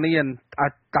over money, and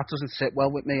that doesn't sit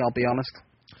well with me, I'll be honest.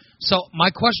 So my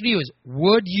question to you is,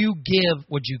 would you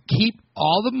keep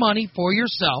all the money for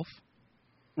yourself,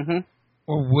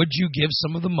 or would you give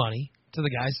some of the money to the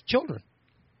guy's children?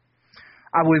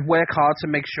 I would work hard to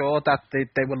make sure that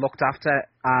they were looked after.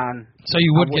 And so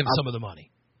you would give some of the money?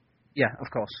 Yeah,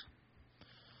 of course.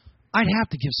 I'd have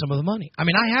to give some of the money. I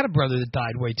mean, I had a brother that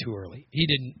died way too early. He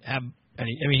didn't have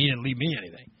any. I mean, he didn't leave me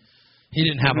anything. He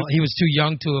didn't have. He was too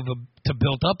young to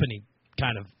build up any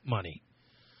kind of money.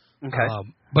 Okay.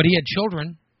 But he had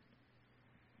children.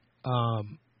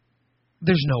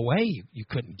 There's no way you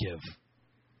couldn't give.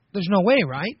 There's no way,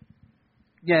 right?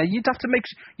 Yeah, you'd have to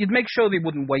make sure they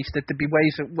wouldn't waste it. There'd be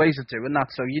ways of doing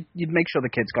that. So you'd make sure the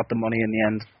kids got the money in the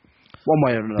end, one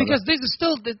way or another. Because this is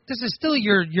still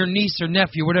your niece or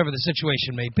nephew, whatever the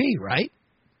situation may be, right?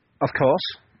 Of course.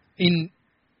 It's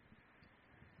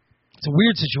a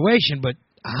weird situation, but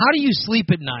how do you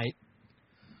sleep at night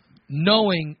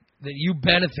knowing that you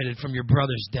benefited from your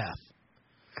brother's death?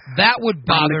 That would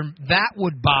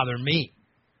bother me.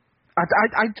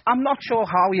 I'm not sure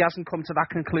how he hasn't come to that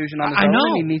conclusion on his own.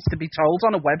 know. He needs to be told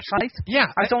on a website. Yeah,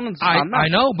 I don't understand that. I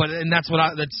know, but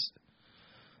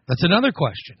that's another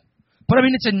question. But I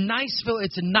mean, it's a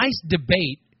nice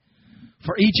debate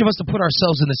for each of us to put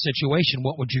ourselves in the situation.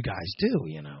 What would you guys do?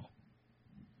 You know,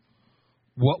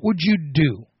 what would you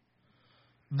do?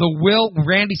 The will.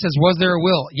 Randy says, was there a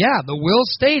will? Yeah, the will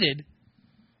stated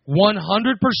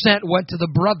 100% went to the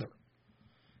brother.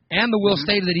 And the will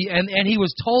stated that he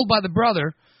was told by the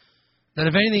brother that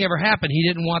if anything ever happened, he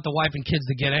didn't want the wife and kids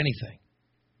to get anything.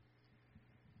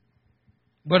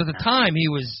 But at the time, he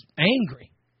was angry.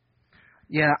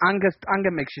 Yeah,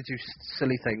 anger makes you do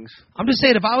silly things. I'm just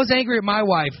saying, if I was angry at my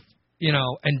wife,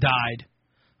 and died,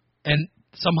 and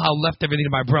somehow left everything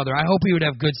to my brother, I hope he would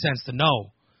have good sense to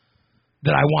know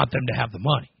that I want them to have the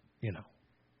money, Yeah.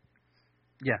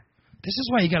 This is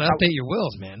why you got to update your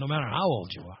wills, man, no matter how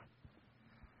old you are.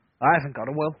 I haven't got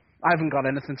a will. I haven't got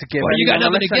anything to give. Well, you got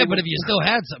nothing to give, but if you still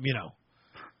had some,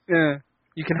 Yeah.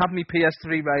 You can have me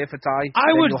PS3, Ray, if I die.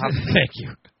 I would thank you.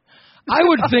 I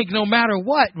would think no matter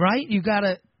what, right? You got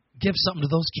to give something to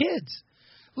those kids.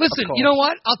 Listen, you know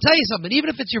what? I'll tell you something.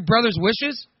 Even if it's your brother's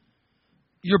wishes,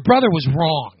 your brother was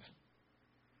wrong.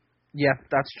 Yeah,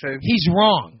 that's true. He's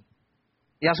wrong.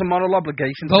 He has a moral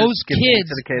obligation those to give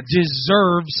to the kids.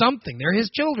 Deserve something. They're his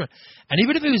children. And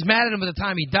even if he was mad at him at the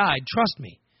time he died, trust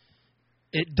me,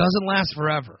 it doesn't last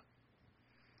forever.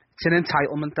 It's an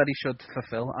entitlement that he should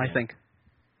fulfill, I think.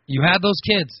 You had those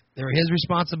kids. They were his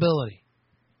responsibility.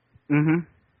 Mm-hmm.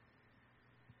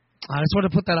 I just want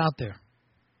to put that out there.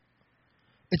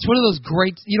 It's one of those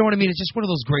great, you know what I mean? It's just one of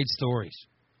those great stories.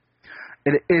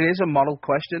 It is a model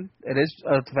question. It is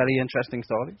a very interesting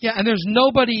story. Yeah, and there's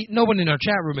nobody in our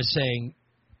chat room is saying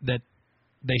that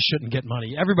they shouldn't get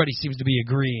money. Everybody seems to be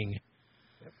agreeing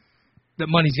that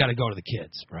money's got to go to the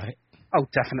kids, right? Oh,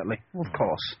 definitely. Of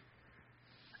course.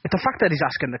 But the fact that he's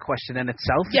asking the question in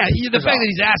itself. Yeah, the fact that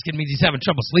he's asking means he's having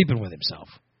trouble sleeping with himself.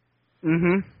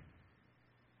 Mm-hmm.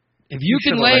 If you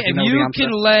can lay in your,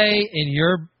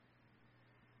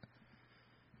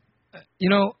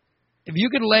 if you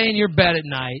can lay in your bed at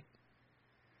night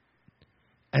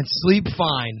and sleep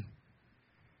fine,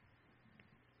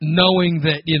 knowing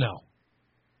that,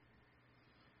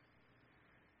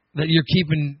 that you're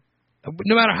keeping,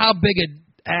 no matter how big an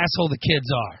asshole the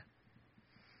kids are,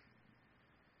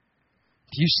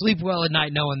 if you sleep well at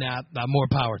night knowing that, more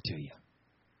power to you.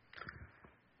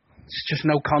 It's just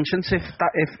no conscience if you can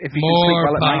sleep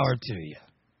well at night. More power to you.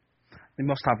 He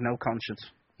must have no conscience.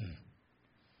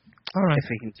 All right. If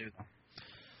he can do that.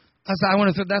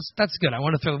 That's good. I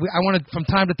want to from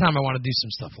time to time I want to do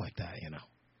some stuff like that,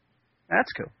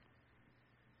 That's cool.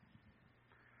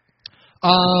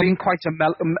 It's been quite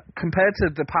compared to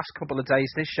the past couple of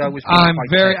days. This show was.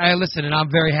 Listen, and I'm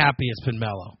very happy it's been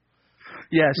mellow.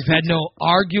 Yes. We've had no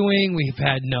arguing. We've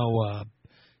had no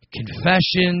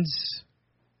confessions.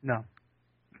 No.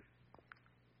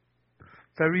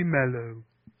 Very mellow.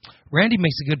 Randy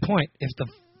makes a good point. If the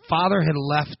father had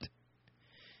left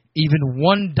even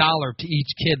 $1 to each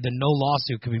kid, then no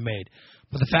lawsuit could be made.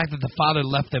 But the fact that the father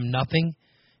left them nothing,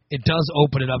 it does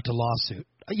open it up to lawsuit.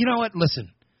 You know what?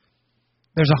 Listen.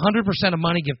 There's 100% of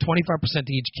money. Give 25%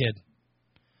 to each kid.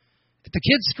 If the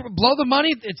kids blow the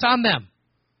money, it's on them.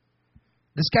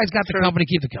 This guy's got the company.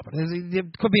 Keep the company.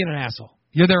 Quit being an asshole.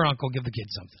 You're their uncle. Give the kid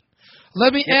something.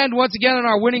 Let me end once again on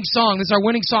our winning song. This is our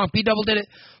winning song. P Double did it.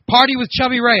 Party with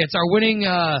Chubby Ray. It's our winning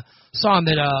song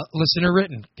that listener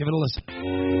written. Give it a listen.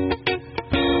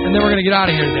 And then we're going to get out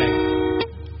of here today.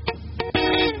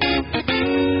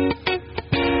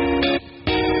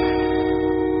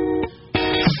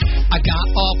 I got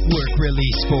off work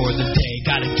release for the day.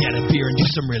 Gotta get a beer and do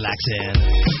some relaxing.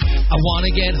 I want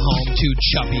to get home to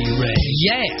Chubby Ray.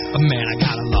 Yeah, man, I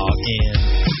gotta log in.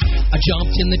 I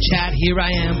jumped in the chat, here I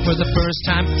am for the first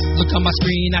time. Look on my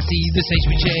screen, I see this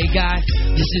HBJ guy.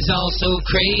 This is all so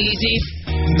crazy.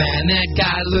 Man, that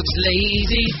guy looks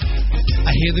lazy.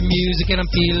 I hear the music and I'm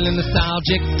feeling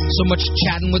nostalgic. So much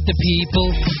chatting with the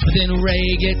people. But then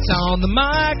Ray gets on the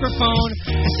microphone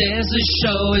and says the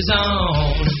show is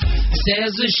on.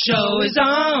 Says the show is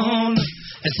on.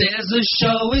 It says the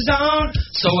show is on.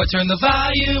 So I turn the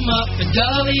volume up and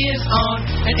Gully is on.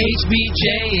 And HBJ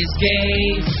is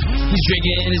gay. He's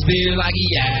drinking his beer like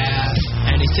yeah.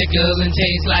 And he's tickling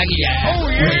taste like yeah. Oh,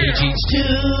 yeah. Rage eats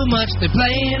too much. They're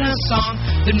playing a song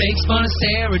that makes fun of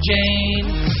Sarah Jane.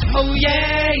 Oh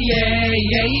yeah, yeah,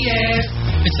 yeah,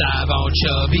 yeah. It's live on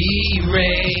Chubby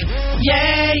Ray.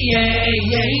 Yeah, yeah,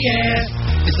 yeah, yeah.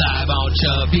 It's live on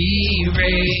Chubby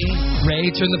Ray. Ray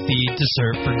turned the feed to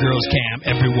Surfer Girls Camp.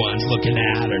 Everyone's looking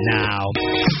at her now.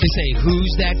 They say,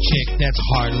 who's that chick that's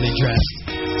hardly dressed?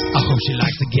 I hope she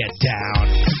likes to get down.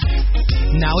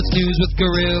 Now it's news with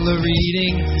Gorilla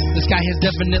reading. This guy has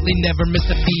definitely never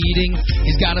missed a feeding.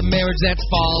 He's got a marriage that's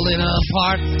falling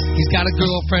apart. He's got a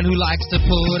girlfriend who likes to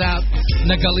put out.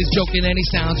 Now Gully's joking and he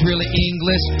sounds really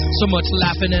English. So much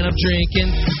laughing and I'm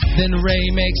drinking. Then Ray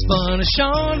makes fun of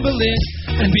Sean Belish.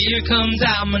 And beer comes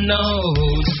out my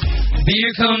nose.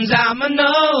 Beer comes out my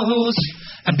nose.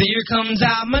 And beer comes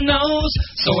out my nose.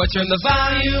 So I turn the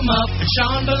volume up and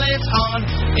Sean Bellant's on.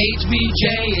 HBJ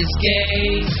is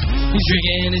gay. He's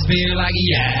drinking his beer like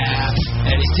yeah.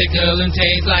 And he's tickling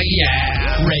taste like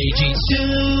yeah. Rage eats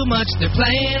too much. They're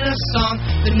playing a song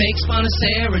that makes fun of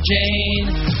Sarah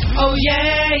Jane. Oh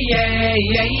yeah, yeah,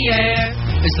 yeah,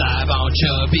 yeah. It's live on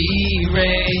Chubby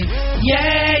Ray.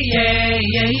 Yeah, yeah,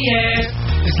 yeah,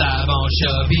 yeah. It's live on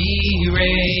Chubby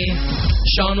Ray.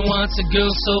 Sean wants a girl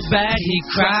so bad he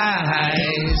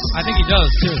cries. I think he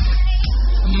does too.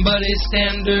 But his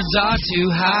standards are too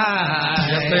high.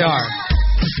 Yes, they are.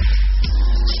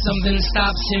 Something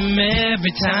stops him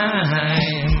every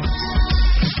time.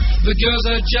 The girls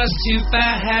are just too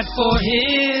fat for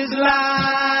his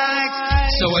likes.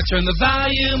 So I turn the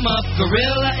volume up,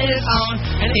 Gorilla is on,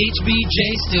 and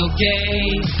HBJ's still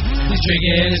gay. He's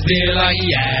drinking his beer like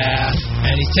yeah,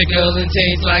 and he's tickling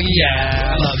taste like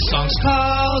yeah. Love songs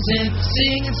calls in,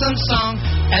 singing some song,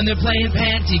 and they're playing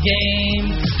panty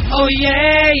game. Oh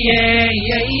yeah, yeah,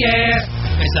 yeah,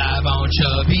 yeah. It's live on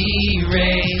Chubby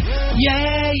Ray.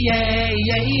 Yeah, yeah,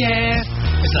 yeah, yeah.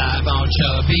 It's live on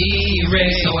Chubby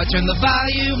Ray. So I turn the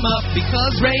volume up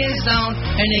because Ray is on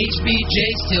and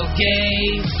HBJ's still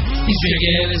gay. He's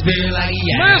drinking his beer like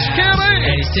yeah. Miss Kimmy!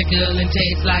 And he's tickling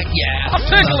taste like yeah. I'm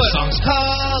tickling. Love songs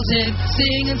calls in,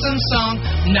 singing some song.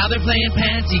 Now they're playing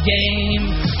panty game.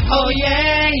 Oh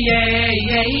yeah, yeah,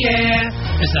 yeah,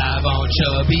 yeah. It's live on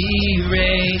Chubby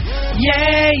Ray.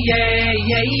 Yeah, yeah,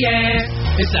 yeah,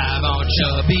 yeah. It's live on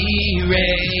Chubby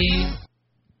Ray.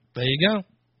 There you go.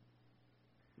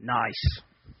 Nice.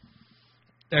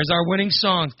 There's our winning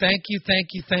song. Thank you, thank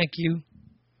you, thank you,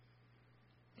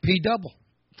 P Double,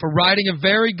 for writing a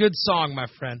very good song, my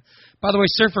friend. By the way,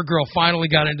 Surfer Girl finally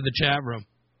got into the chat room.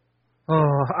 Oh,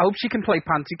 I hope she can play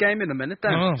Panty Game in a minute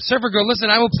then. Oh, Surfer Girl, listen,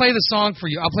 I will play the song for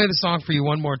you. I'll play the song for you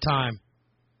one more time.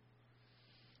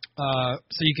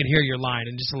 So you can hear your line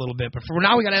in just a little bit. But for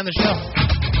now, we got to end the show.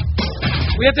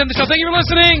 We have to end the show. Thank you for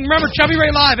listening. Remember, Chubby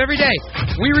Ray Live every day.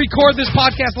 We record this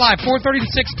podcast live, 4:30 to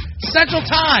 6 Central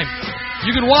Time.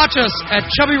 You can watch us at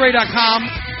chubbyray.com,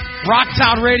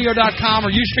 rocktownradio.com,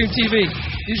 or Ustream TV.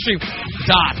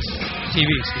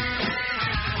 Ustream.tv,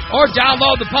 or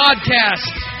download the podcast.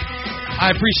 I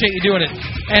appreciate you doing it.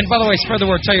 And by the way, spread the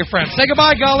word. Tell your friends. Say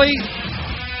goodbye, Gully.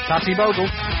 Tatty Bogle.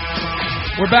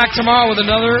 We're back tomorrow with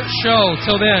another show.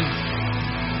 Till then,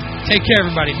 take care,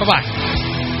 everybody. Bye-bye.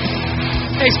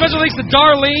 Hey, special thanks to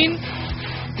Darlene,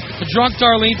 the drunk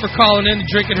Darlene, for calling in and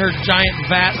drinking her giant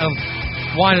vat of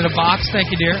wine in a box. Thank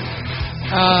you, dear.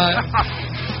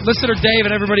 Listener Dave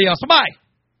and everybody else. Bye-bye.